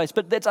God's grace,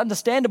 but that's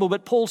understandable.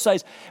 But Paul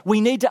says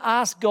we need to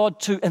ask God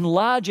to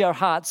enlarge our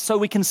hearts so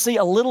we can see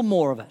a little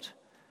more of it.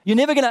 You're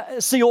never going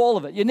to see all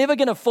of it. You're never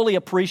going to fully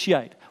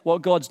appreciate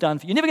what God's done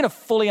for you. You're never going to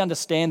fully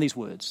understand these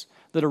words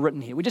that are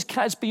written here.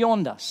 It's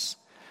beyond us.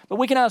 But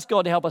we can ask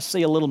God to help us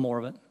see a little more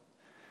of it.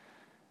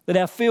 That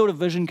our field of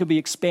vision could be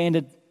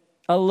expanded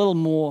a little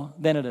more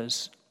than it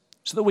is.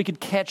 So that we could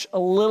catch a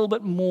little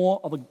bit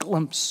more of a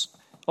glimpse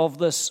of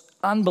this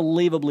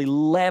unbelievably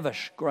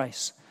lavish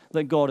grace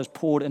that God has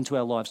poured into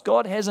our lives.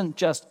 God hasn't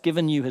just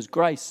given you his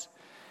grace.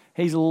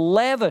 He's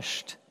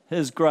lavished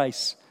his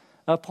grace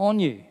upon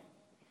you.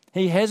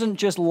 He hasn't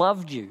just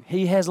loved you.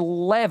 He has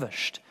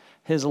lavished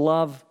his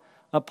love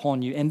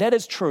upon you. And that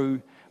is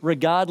true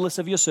regardless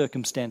of your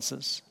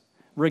circumstances,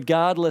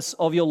 regardless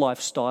of your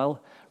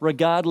lifestyle,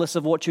 regardless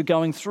of what you're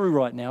going through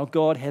right now.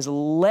 God has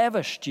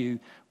lavished you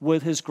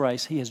with his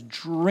grace. He has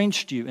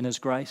drenched you in his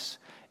grace.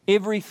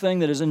 Everything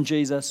that is in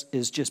Jesus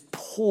is just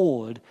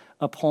poured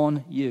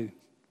upon you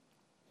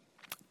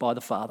by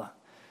the Father.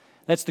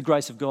 That's the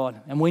grace of God.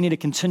 And we need to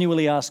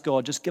continually ask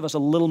God, just give us a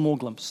little more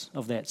glimpse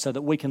of that so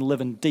that we can live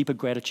in deeper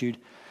gratitude,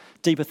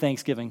 deeper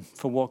thanksgiving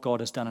for what God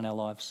has done in our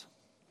lives.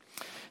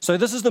 So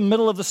this is the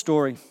middle of the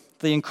story,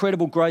 the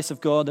incredible grace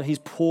of God that he's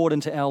poured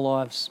into our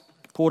lives,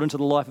 poured into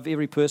the life of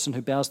every person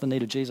who bows the knee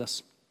to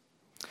Jesus.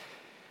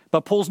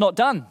 But Paul's not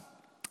done.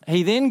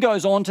 He then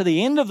goes on to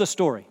the end of the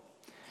story.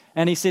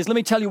 And he says, let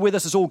me tell you where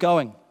this is all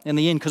going in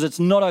the end, because it's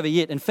not over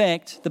yet. In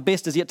fact, the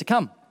best is yet to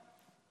come.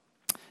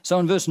 So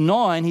in verse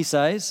 9, he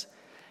says,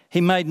 he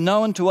made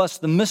known to us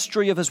the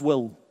mystery of his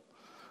will,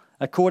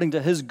 according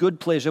to his good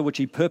pleasure, which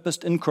he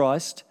purposed in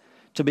Christ,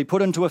 to be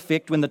put into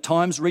effect when the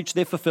times reach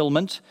their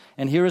fulfillment.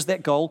 And here is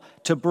that goal,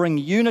 to bring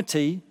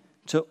unity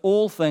to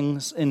all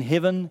things in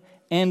heaven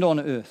and on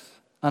earth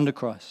under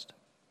Christ.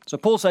 So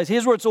Paul says,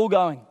 here's where it's all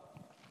going.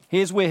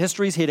 Here's where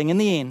history's heading. In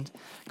the end,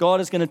 God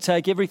is going to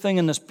take everything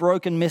in this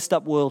broken, messed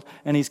up world,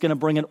 and he's going to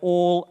bring it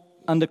all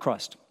under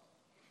Christ.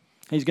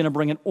 He's going to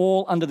bring it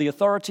all under the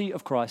authority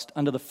of Christ,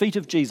 under the feet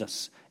of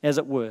Jesus, as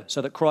it were,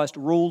 so that Christ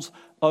rules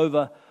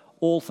over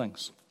all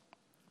things.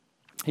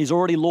 He's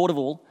already Lord of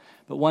all,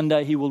 but one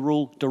day he will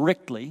rule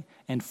directly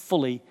and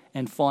fully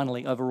and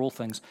finally over all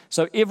things.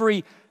 So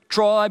every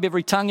tribe,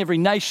 every tongue, every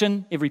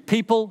nation, every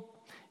people,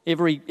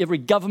 every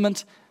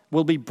government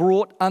will be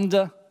brought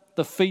under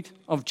the feet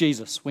of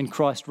Jesus when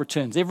Christ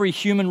returns. Every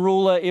human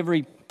ruler,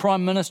 every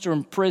prime minister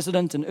and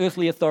president and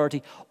earthly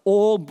authority,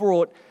 all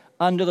brought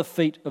under the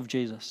feet of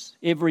Jesus.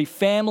 Every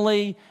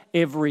family,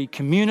 every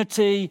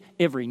community,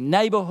 every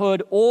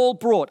neighborhood, all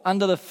brought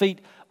under the feet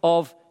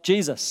of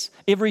Jesus.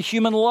 Every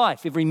human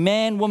life, every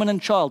man, woman,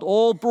 and child,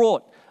 all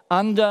brought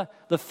under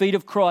the feet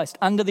of Christ,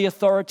 under the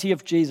authority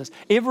of Jesus.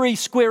 Every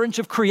square inch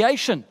of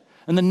creation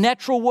in the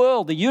natural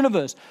world, the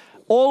universe,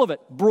 all of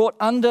it brought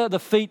under the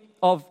feet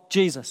of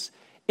Jesus.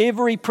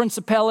 Every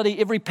principality,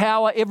 every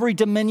power, every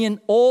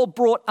dominion, all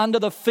brought under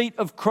the feet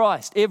of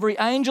Christ. Every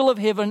angel of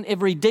heaven,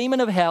 every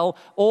demon of hell,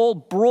 all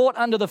brought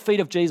under the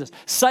feet of Jesus.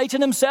 Satan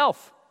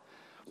himself,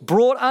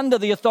 brought under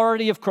the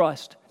authority of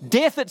Christ.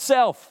 Death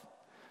itself,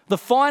 the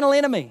final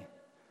enemy,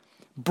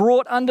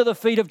 brought under the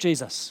feet of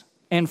Jesus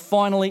and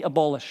finally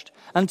abolished,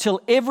 until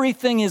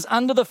everything is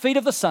under the feet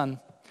of the Son,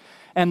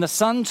 and the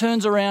Son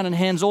turns around and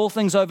hands all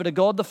things over to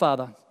God the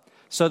Father,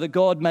 so that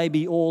God may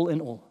be all in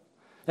all.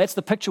 That's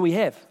the picture we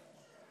have.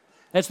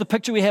 That's the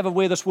picture we have of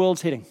where this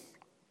world's heading.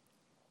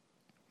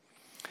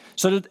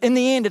 So that in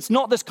the end, it's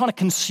not this kind of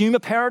consumer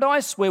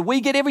paradise where we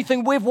get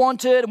everything we've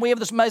wanted and we have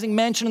this amazing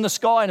mansion in the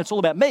sky and it's all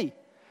about me.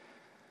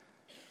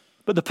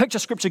 But the picture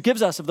Scripture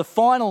gives us of the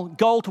final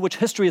goal to which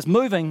history is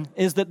moving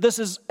is that this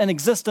is an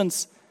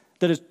existence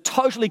that is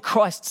totally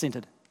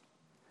Christ-centered,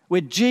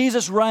 where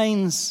Jesus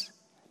reigns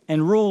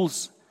and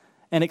rules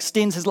and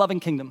extends his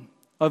loving kingdom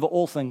over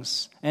all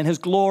things, and his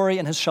glory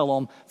and his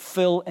shalom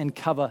fill and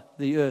cover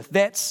the earth.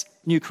 That's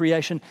new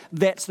creation.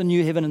 That's the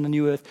new heaven and the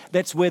new earth.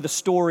 That's where the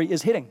story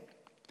is heading.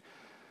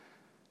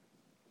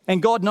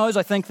 And God knows,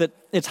 I think, that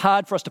it's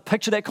hard for us to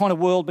picture that kind of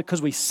world because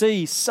we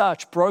see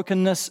such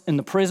brokenness in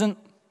the present,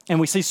 and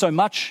we see so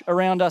much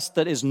around us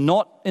that is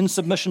not in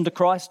submission to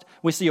Christ.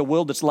 We see a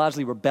world that's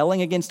largely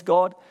rebelling against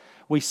God.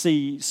 We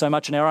see so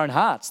much in our own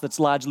hearts that's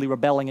largely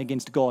rebelling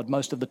against God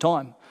most of the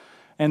time.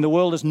 And the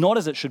world is not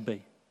as it should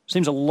be.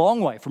 Seems a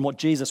long way from what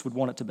Jesus would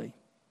want it to be.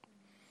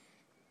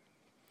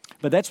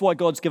 But that's why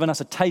God's given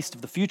us a taste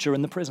of the future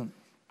in the present.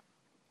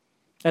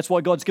 That's why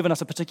God's given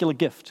us a particular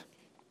gift.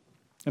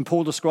 And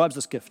Paul describes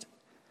this gift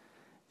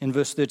in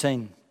verse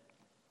 13.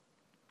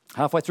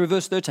 Halfway through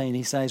verse 13,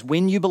 he says,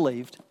 "When you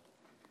believed,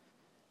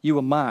 you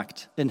were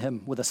marked in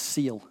him with a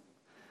seal,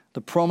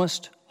 the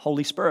promised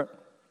Holy Spirit,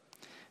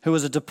 who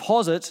is a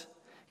deposit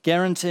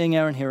guaranteeing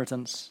our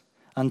inheritance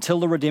until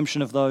the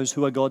redemption of those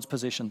who are God's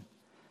possession,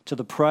 to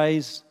the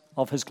praise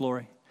of his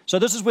glory." So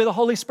this is where the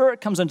Holy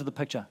Spirit comes into the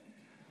picture.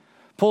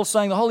 Paul's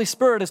saying the Holy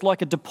Spirit is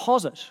like a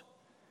deposit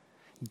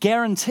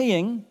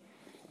guaranteeing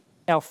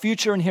our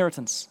future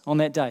inheritance on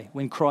that day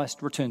when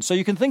Christ returns. So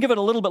you can think of it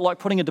a little bit like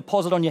putting a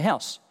deposit on your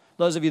house.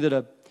 Those of you that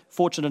are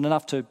fortunate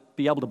enough to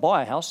be able to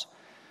buy a house,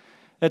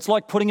 it's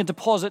like putting a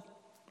deposit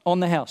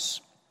on the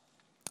house.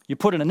 You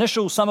put an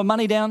initial sum of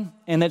money down,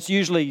 and that's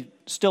usually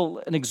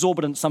still an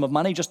exorbitant sum of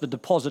money, just the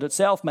deposit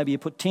itself. Maybe you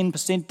put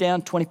 10%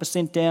 down,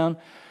 20% down,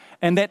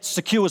 and that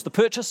secures the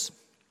purchase.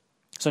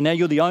 So now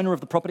you're the owner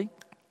of the property,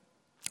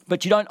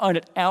 but you don't own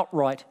it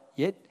outright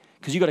yet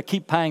because you've got to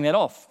keep paying that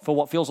off for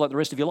what feels like the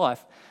rest of your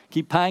life.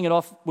 Keep paying it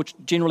off, which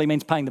generally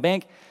means paying the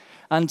bank,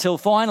 until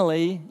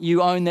finally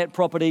you own that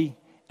property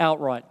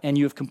outright and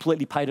you have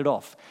completely paid it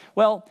off.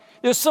 Well,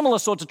 there's similar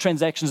sorts of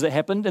transactions that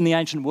happened in the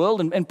ancient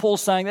world, and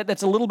Paul's saying that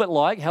that's a little bit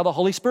like how the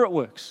Holy Spirit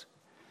works.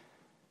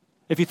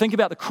 If you think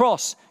about the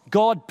cross,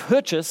 God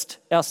purchased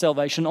our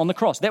salvation on the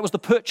cross. That was the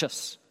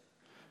purchase.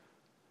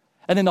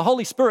 And then the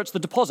Holy Spirit's the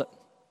deposit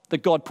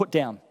that God put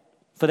down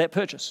for that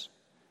purchase.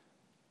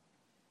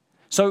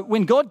 So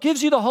when God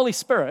gives you the Holy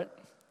Spirit,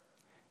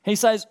 he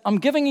says, I'm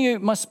giving you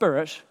my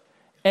Spirit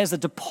as a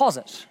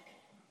deposit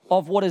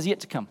of what is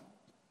yet to come.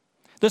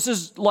 This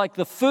is like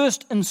the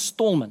first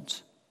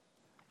installment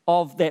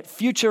of that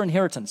future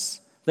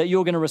inheritance that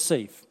you're going to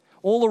receive.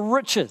 All the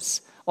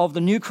riches of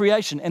the new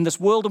creation and this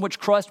world in which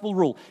Christ will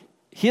rule.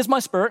 Here's my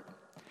Spirit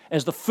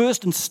as the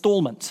first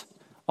installment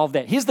of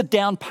that. Here's the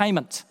down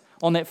payment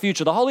on that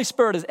future. The Holy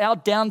Spirit is our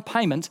down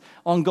payment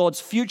on God's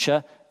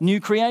future new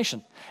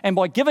creation. And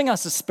by giving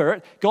us the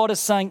Spirit, God is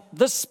saying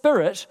this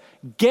Spirit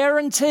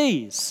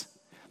guarantees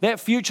that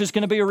future is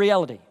going to be a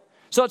reality.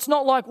 So it's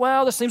not like,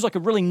 wow, this seems like a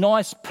really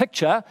nice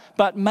picture,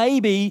 but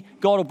maybe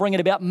God will bring it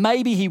about.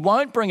 Maybe he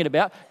won't bring it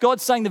about.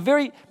 God's saying the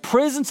very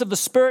presence of the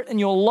Spirit in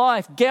your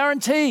life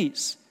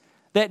guarantees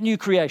that new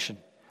creation,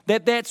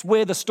 that's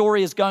where the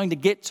story is going to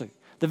get to.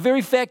 The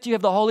very fact you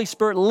have the Holy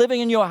Spirit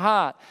living in your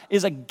heart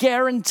is a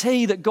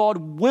guarantee that God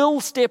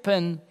will step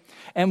in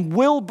and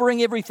will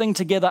bring everything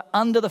together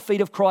under the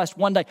feet of Christ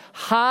one day.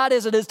 Hard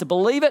as it is to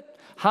believe it,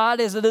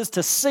 hard as it is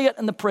to see it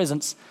in the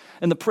present,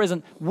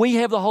 we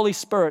have the Holy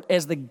Spirit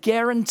as the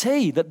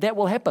guarantee that that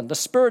will happen. The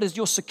Spirit is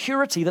your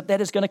security that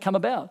that is going to come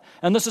about.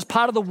 And this is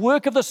part of the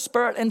work of the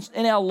Spirit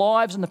in our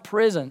lives in the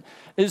present,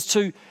 is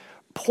to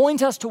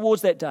point us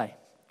towards that day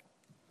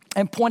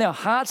and point our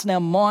hearts and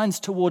our minds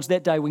towards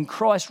that day when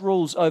Christ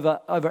rules over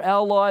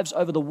our lives,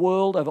 over the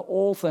world, over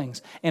all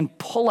things, and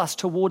pull us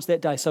towards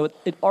that day. So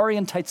it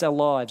orientates our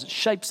lives, it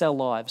shapes our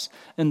lives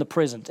in the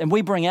present. And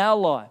we bring our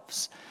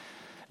lives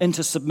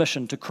into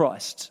submission to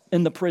Christ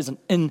in the present,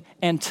 in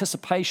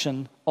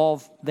anticipation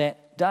of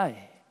that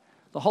day.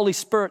 The Holy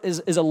Spirit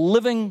is a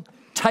living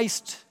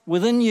taste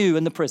within you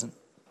in the present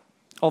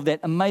of that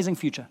amazing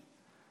future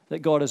that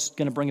God is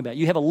going to bring about.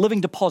 You have a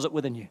living deposit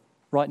within you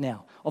right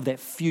now of that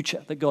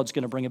future that God's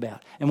going to bring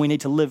about. And we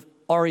need to live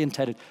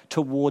orientated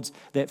towards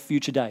that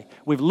future day.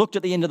 We've looked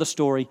at the end of the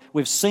story.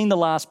 We've seen the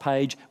last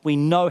page. We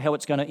know how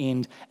it's going to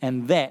end.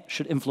 And that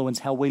should influence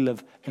how we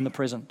live in the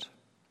present.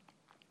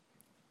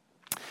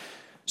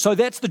 So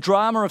that's the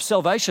drama of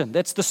salvation.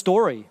 That's the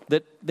story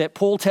that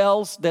Paul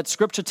tells, that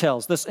Scripture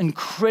tells. This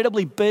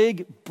incredibly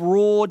big,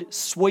 broad,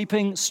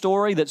 sweeping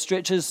story that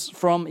stretches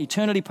from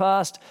eternity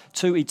past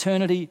to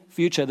eternity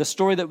future. The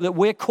story that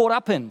we're caught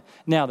up in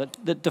now,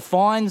 that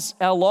defines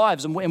our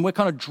lives, and we're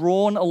kind of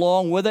drawn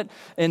along with it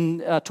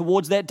and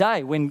towards that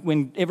day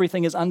when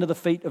everything is under the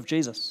feet of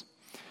Jesus.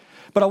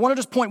 But I want to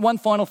just point one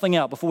final thing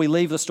out before we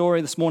leave the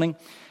story this morning.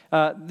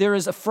 There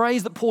is a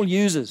phrase that Paul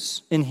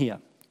uses in here.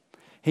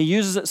 He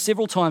uses it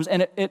several times,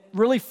 and it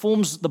really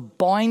forms the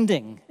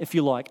binding, if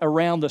you like,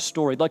 around the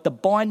story, like the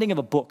binding of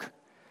a book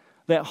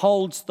that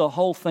holds the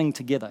whole thing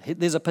together.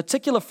 There's a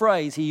particular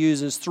phrase he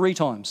uses 3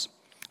 times,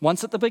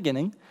 once at the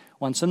beginning,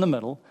 once in the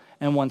middle,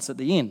 and once at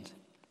the end.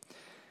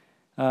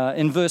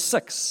 In verse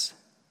 6,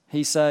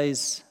 he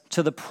says,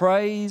 "To the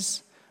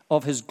praise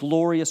of his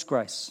glorious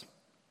grace."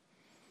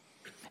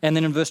 And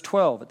then in verse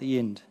 12 at the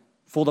end,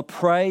 "For the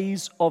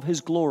praise of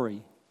his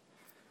glory."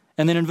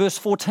 And then in verse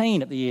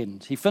 14 at the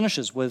end, he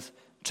finishes with,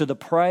 "To the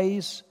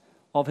praise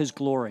of his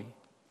glory."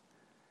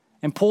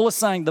 And Paul is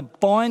saying the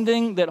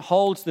binding that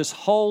holds this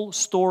whole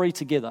story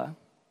together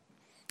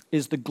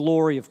is the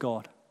glory of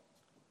God.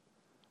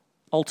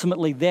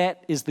 Ultimately,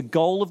 that is the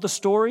goal of the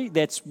story.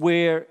 That's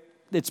where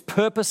its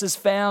purpose is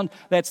found.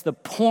 That's the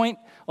point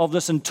of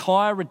this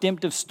entire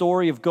redemptive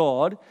story of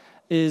God,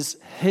 is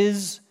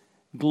his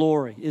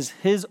glory, is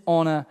his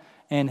honor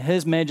and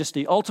his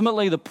majesty.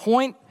 Ultimately, the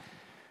point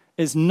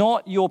is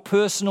not your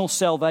personal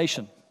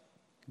salvation,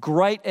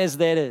 great as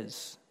that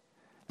is.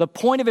 The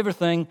point of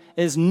everything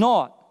is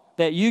not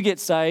that you get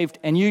saved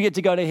and you get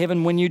to go to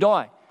heaven when you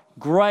die,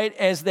 great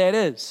as that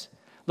is.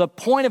 The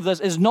point of this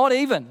is not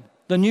even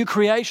the new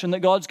creation that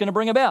God's going to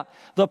bring about.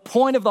 The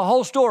point of the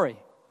whole story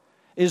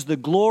is the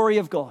glory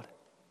of God,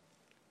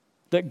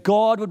 that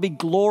God would be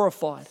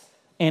glorified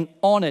and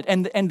honored,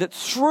 and that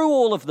through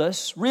all of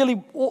this,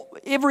 really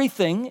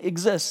everything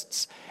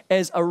exists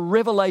as a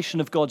revelation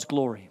of God's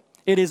glory.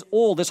 It is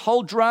all, this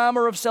whole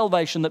drama of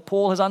salvation that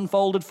Paul has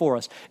unfolded for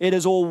us, it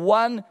is all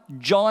one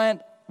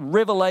giant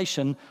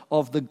revelation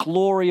of the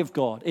glory of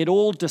God. It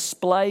all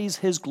displays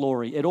his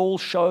glory. It all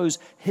shows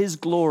his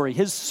glory,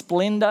 his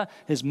splendor,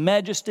 his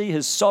majesty,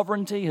 his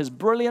sovereignty, his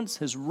brilliance,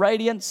 his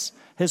radiance,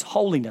 his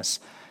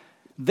holiness.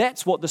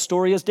 That's what the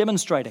story is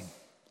demonstrating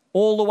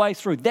all the way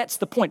through. That's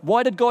the point.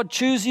 Why did God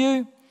choose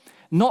you?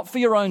 Not for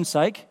your own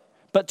sake,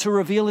 but to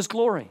reveal his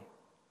glory.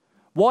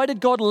 Why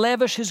did God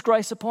lavish his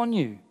grace upon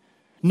you?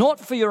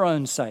 Not for your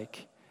own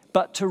sake,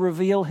 but to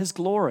reveal his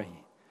glory.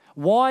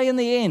 Why in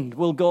the end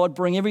will God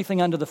bring everything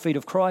under the feet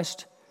of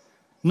Christ?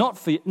 Not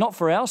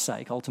for our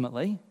sake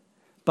ultimately,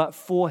 but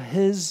for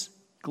his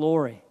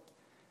glory.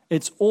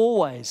 It's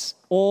always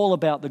all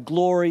about the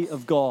glory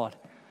of God.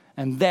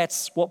 And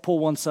that's what Paul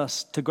wants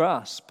us to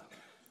grasp.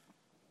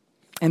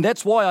 And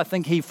that's why I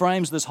think he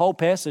frames this whole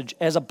passage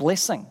as a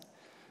blessing.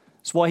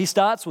 That's why he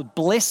starts with,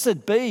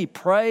 "Blessed be,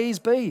 praise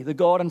be the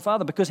God and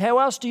Father." Because how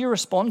else do you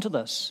respond to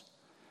this?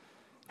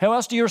 How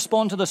else do you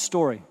respond to this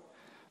story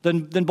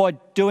than by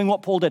doing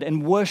what Paul did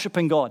and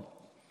worshiping God,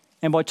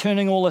 and by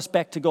turning all this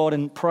back to God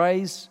in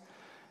praise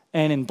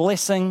and in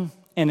blessing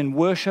and in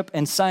worship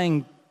and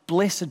saying,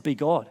 "Blessed be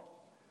God.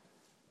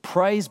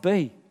 Praise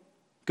be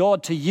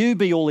God. To you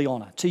be all the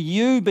honor. To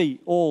you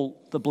be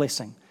all the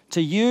blessing.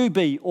 To you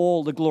be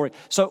all the glory."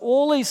 So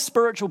all these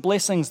spiritual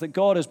blessings that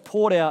God has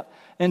poured out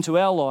into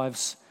our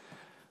lives,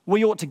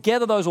 we ought to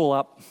gather those all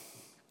up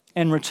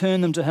and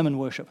return them to him in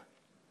worship.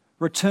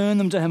 Return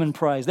them to him in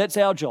praise. That's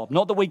our job.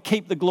 Not that we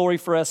keep the glory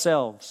for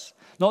ourselves.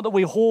 Not that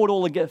we hoard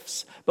all the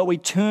gifts, but we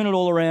turn it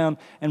all around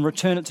and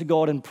return it to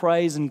God in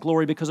praise and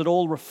glory, because it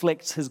all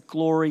reflects his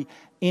glory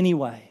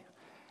anyway.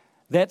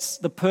 That's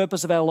the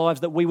purpose of our lives,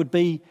 that we would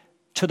be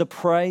to the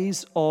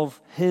praise of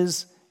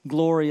his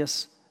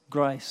glorious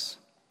grace.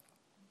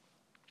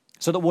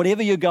 So that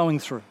whatever you're going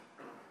through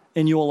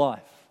in your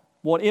life,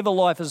 whatever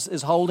life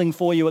is holding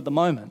for you at the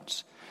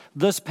moment,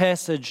 this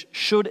passage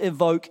should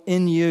evoke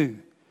in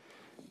you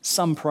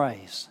some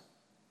praise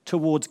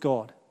towards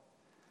God,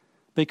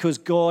 because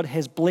God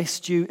has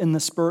blessed you in the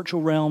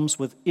spiritual realms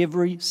with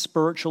every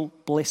spiritual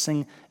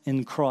blessing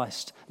in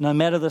Christ, no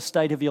matter the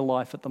state of your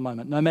life at the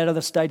moment, no matter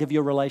the state of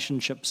your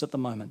relationships at the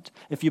moment.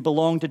 If you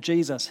belong to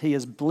Jesus, He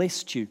has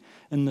blessed you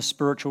in the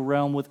spiritual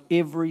realm with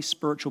every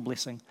spiritual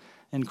blessing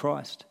in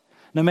Christ.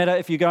 No matter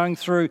if you're going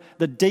through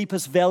the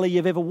deepest valley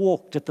you've ever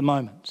walked at the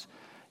moment,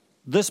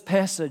 this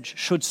passage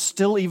should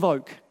still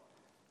evoke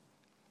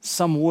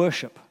some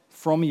worship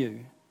from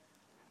you,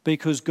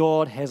 because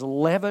God has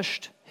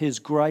lavished His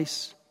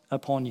grace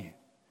upon you.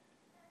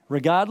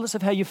 Regardless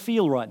of how you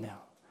feel right now,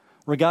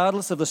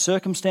 regardless of the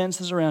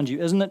circumstances around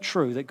you, isn't it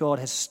true that God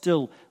has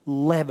still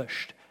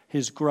lavished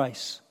His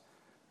grace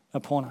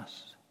upon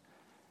us?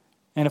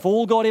 And if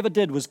all God ever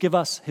did was give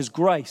us His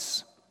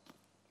grace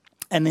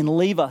and then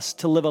leave us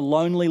to live a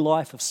lonely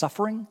life of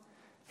suffering,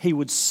 He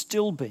would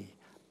still be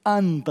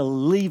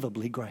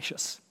unbelievably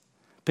gracious,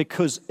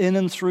 because in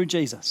and through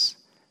Jesus,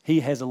 He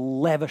has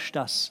lavished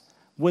us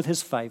with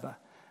His favor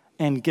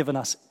and given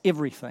us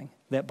everything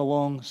that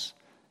belongs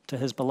to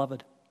His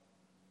beloved.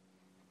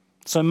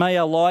 So may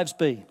our lives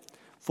be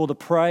for the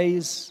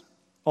praise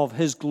of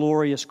His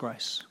glorious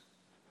grace.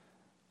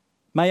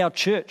 May our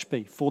church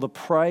be for the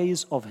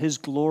praise of His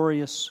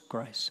glorious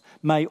grace.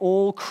 May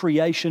all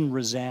creation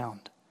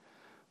resound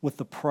with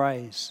the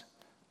praise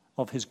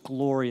of His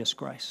glorious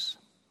grace.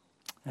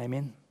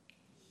 Amen.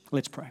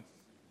 Let's pray.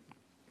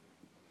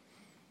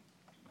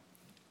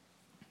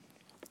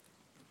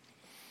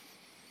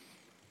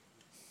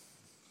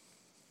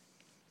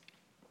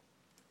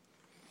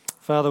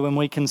 Father, when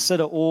we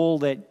consider all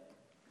that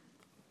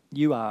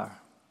You are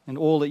and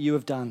all that You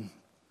have done,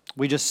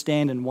 we just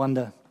stand in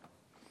wonder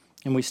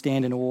and we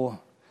stand in awe.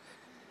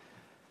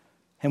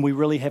 And we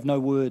really have no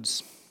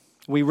words.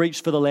 We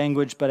reach for the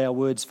language, but our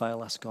words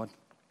fail us, God.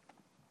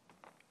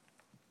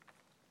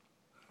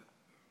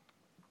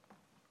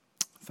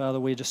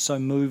 Father, we're just so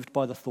moved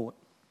by the thought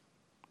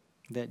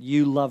that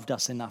You loved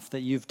us enough,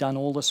 that You've done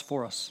all this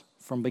for us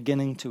from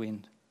beginning to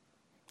end.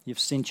 You've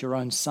sent Your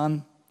own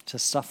Son to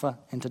suffer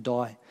and to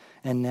die,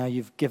 and now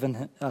You've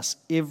given us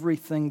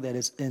everything that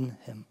is in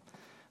Him.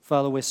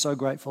 Father, we're so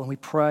grateful, and we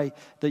pray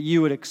that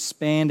You would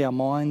expand our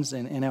minds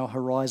and our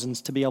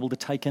horizons to be able to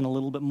take in a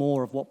little bit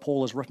more of what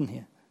Paul has written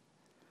here.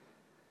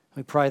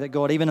 We pray that,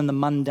 God, even in the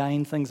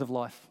mundane things of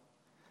life,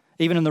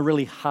 even in the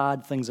really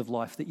hard things of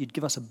life, that You'd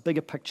give us a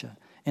bigger picture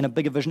and a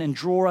bigger vision and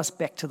draw us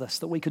back to this,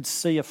 that we could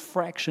see a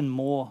fraction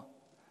more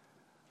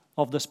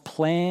of this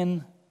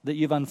plan that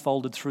You've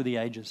unfolded through the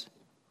ages,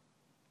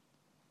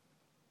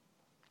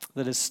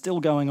 that is still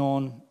going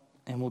on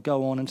and will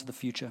go on into the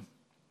future.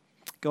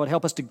 God,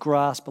 help us to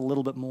grasp a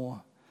little bit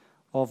more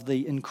of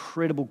the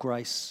incredible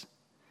grace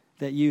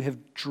that You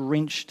have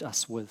drenched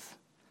us with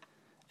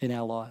in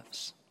our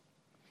lives.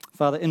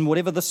 Father, in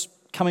whatever this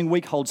coming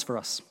week holds for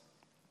us,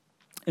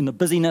 in the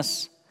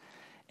busyness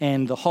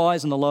and the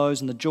highs and the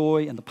lows and the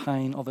joy and the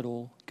pain of it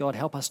all, God,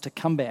 help us to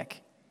come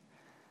back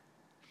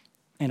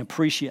and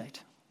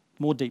appreciate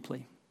more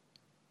deeply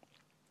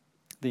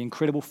the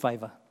incredible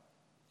favor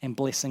and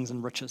blessings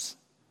and riches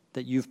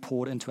that You've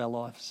poured into our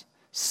lives.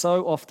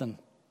 So often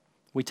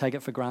we take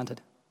it for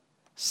granted.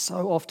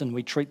 So often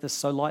we treat this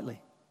so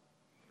lightly,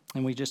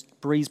 and we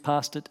just breeze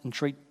past it and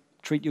treat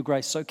Your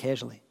grace so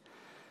casually.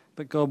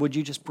 But God, would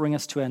You just bring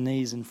us to our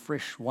knees in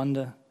fresh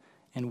wonder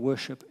and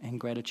worship and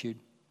gratitude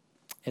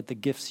at the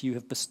gifts You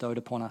have bestowed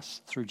upon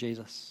us through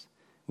Jesus.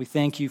 We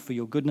thank You for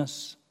Your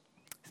goodness.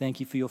 Thank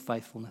You for Your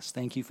faithfulness.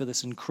 Thank You for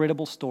this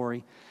incredible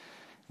story.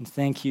 And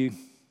thank You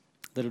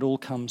that it all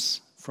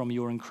comes from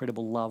Your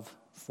incredible love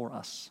for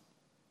us.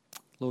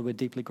 Lord, we're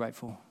deeply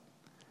grateful.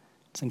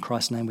 It's in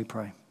Christ's name we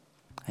pray.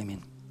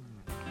 Amen.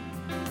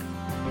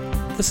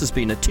 This has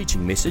been a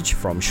teaching message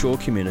from Shore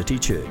Community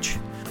Church.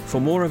 For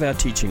more of our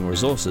teaching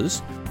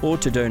resources, or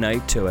to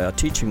donate to our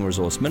teaching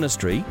resource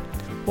ministry,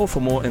 or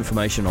for more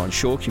information on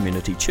Shore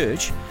Community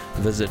Church,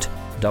 visit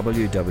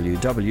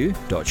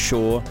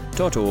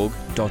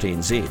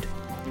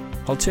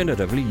www.shore.org.nz.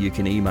 Alternatively, you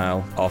can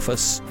email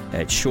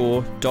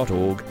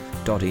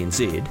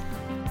office@shore.org.nz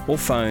or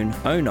phone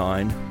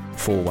 09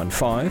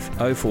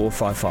 415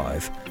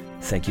 0455.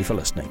 Thank you for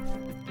listening.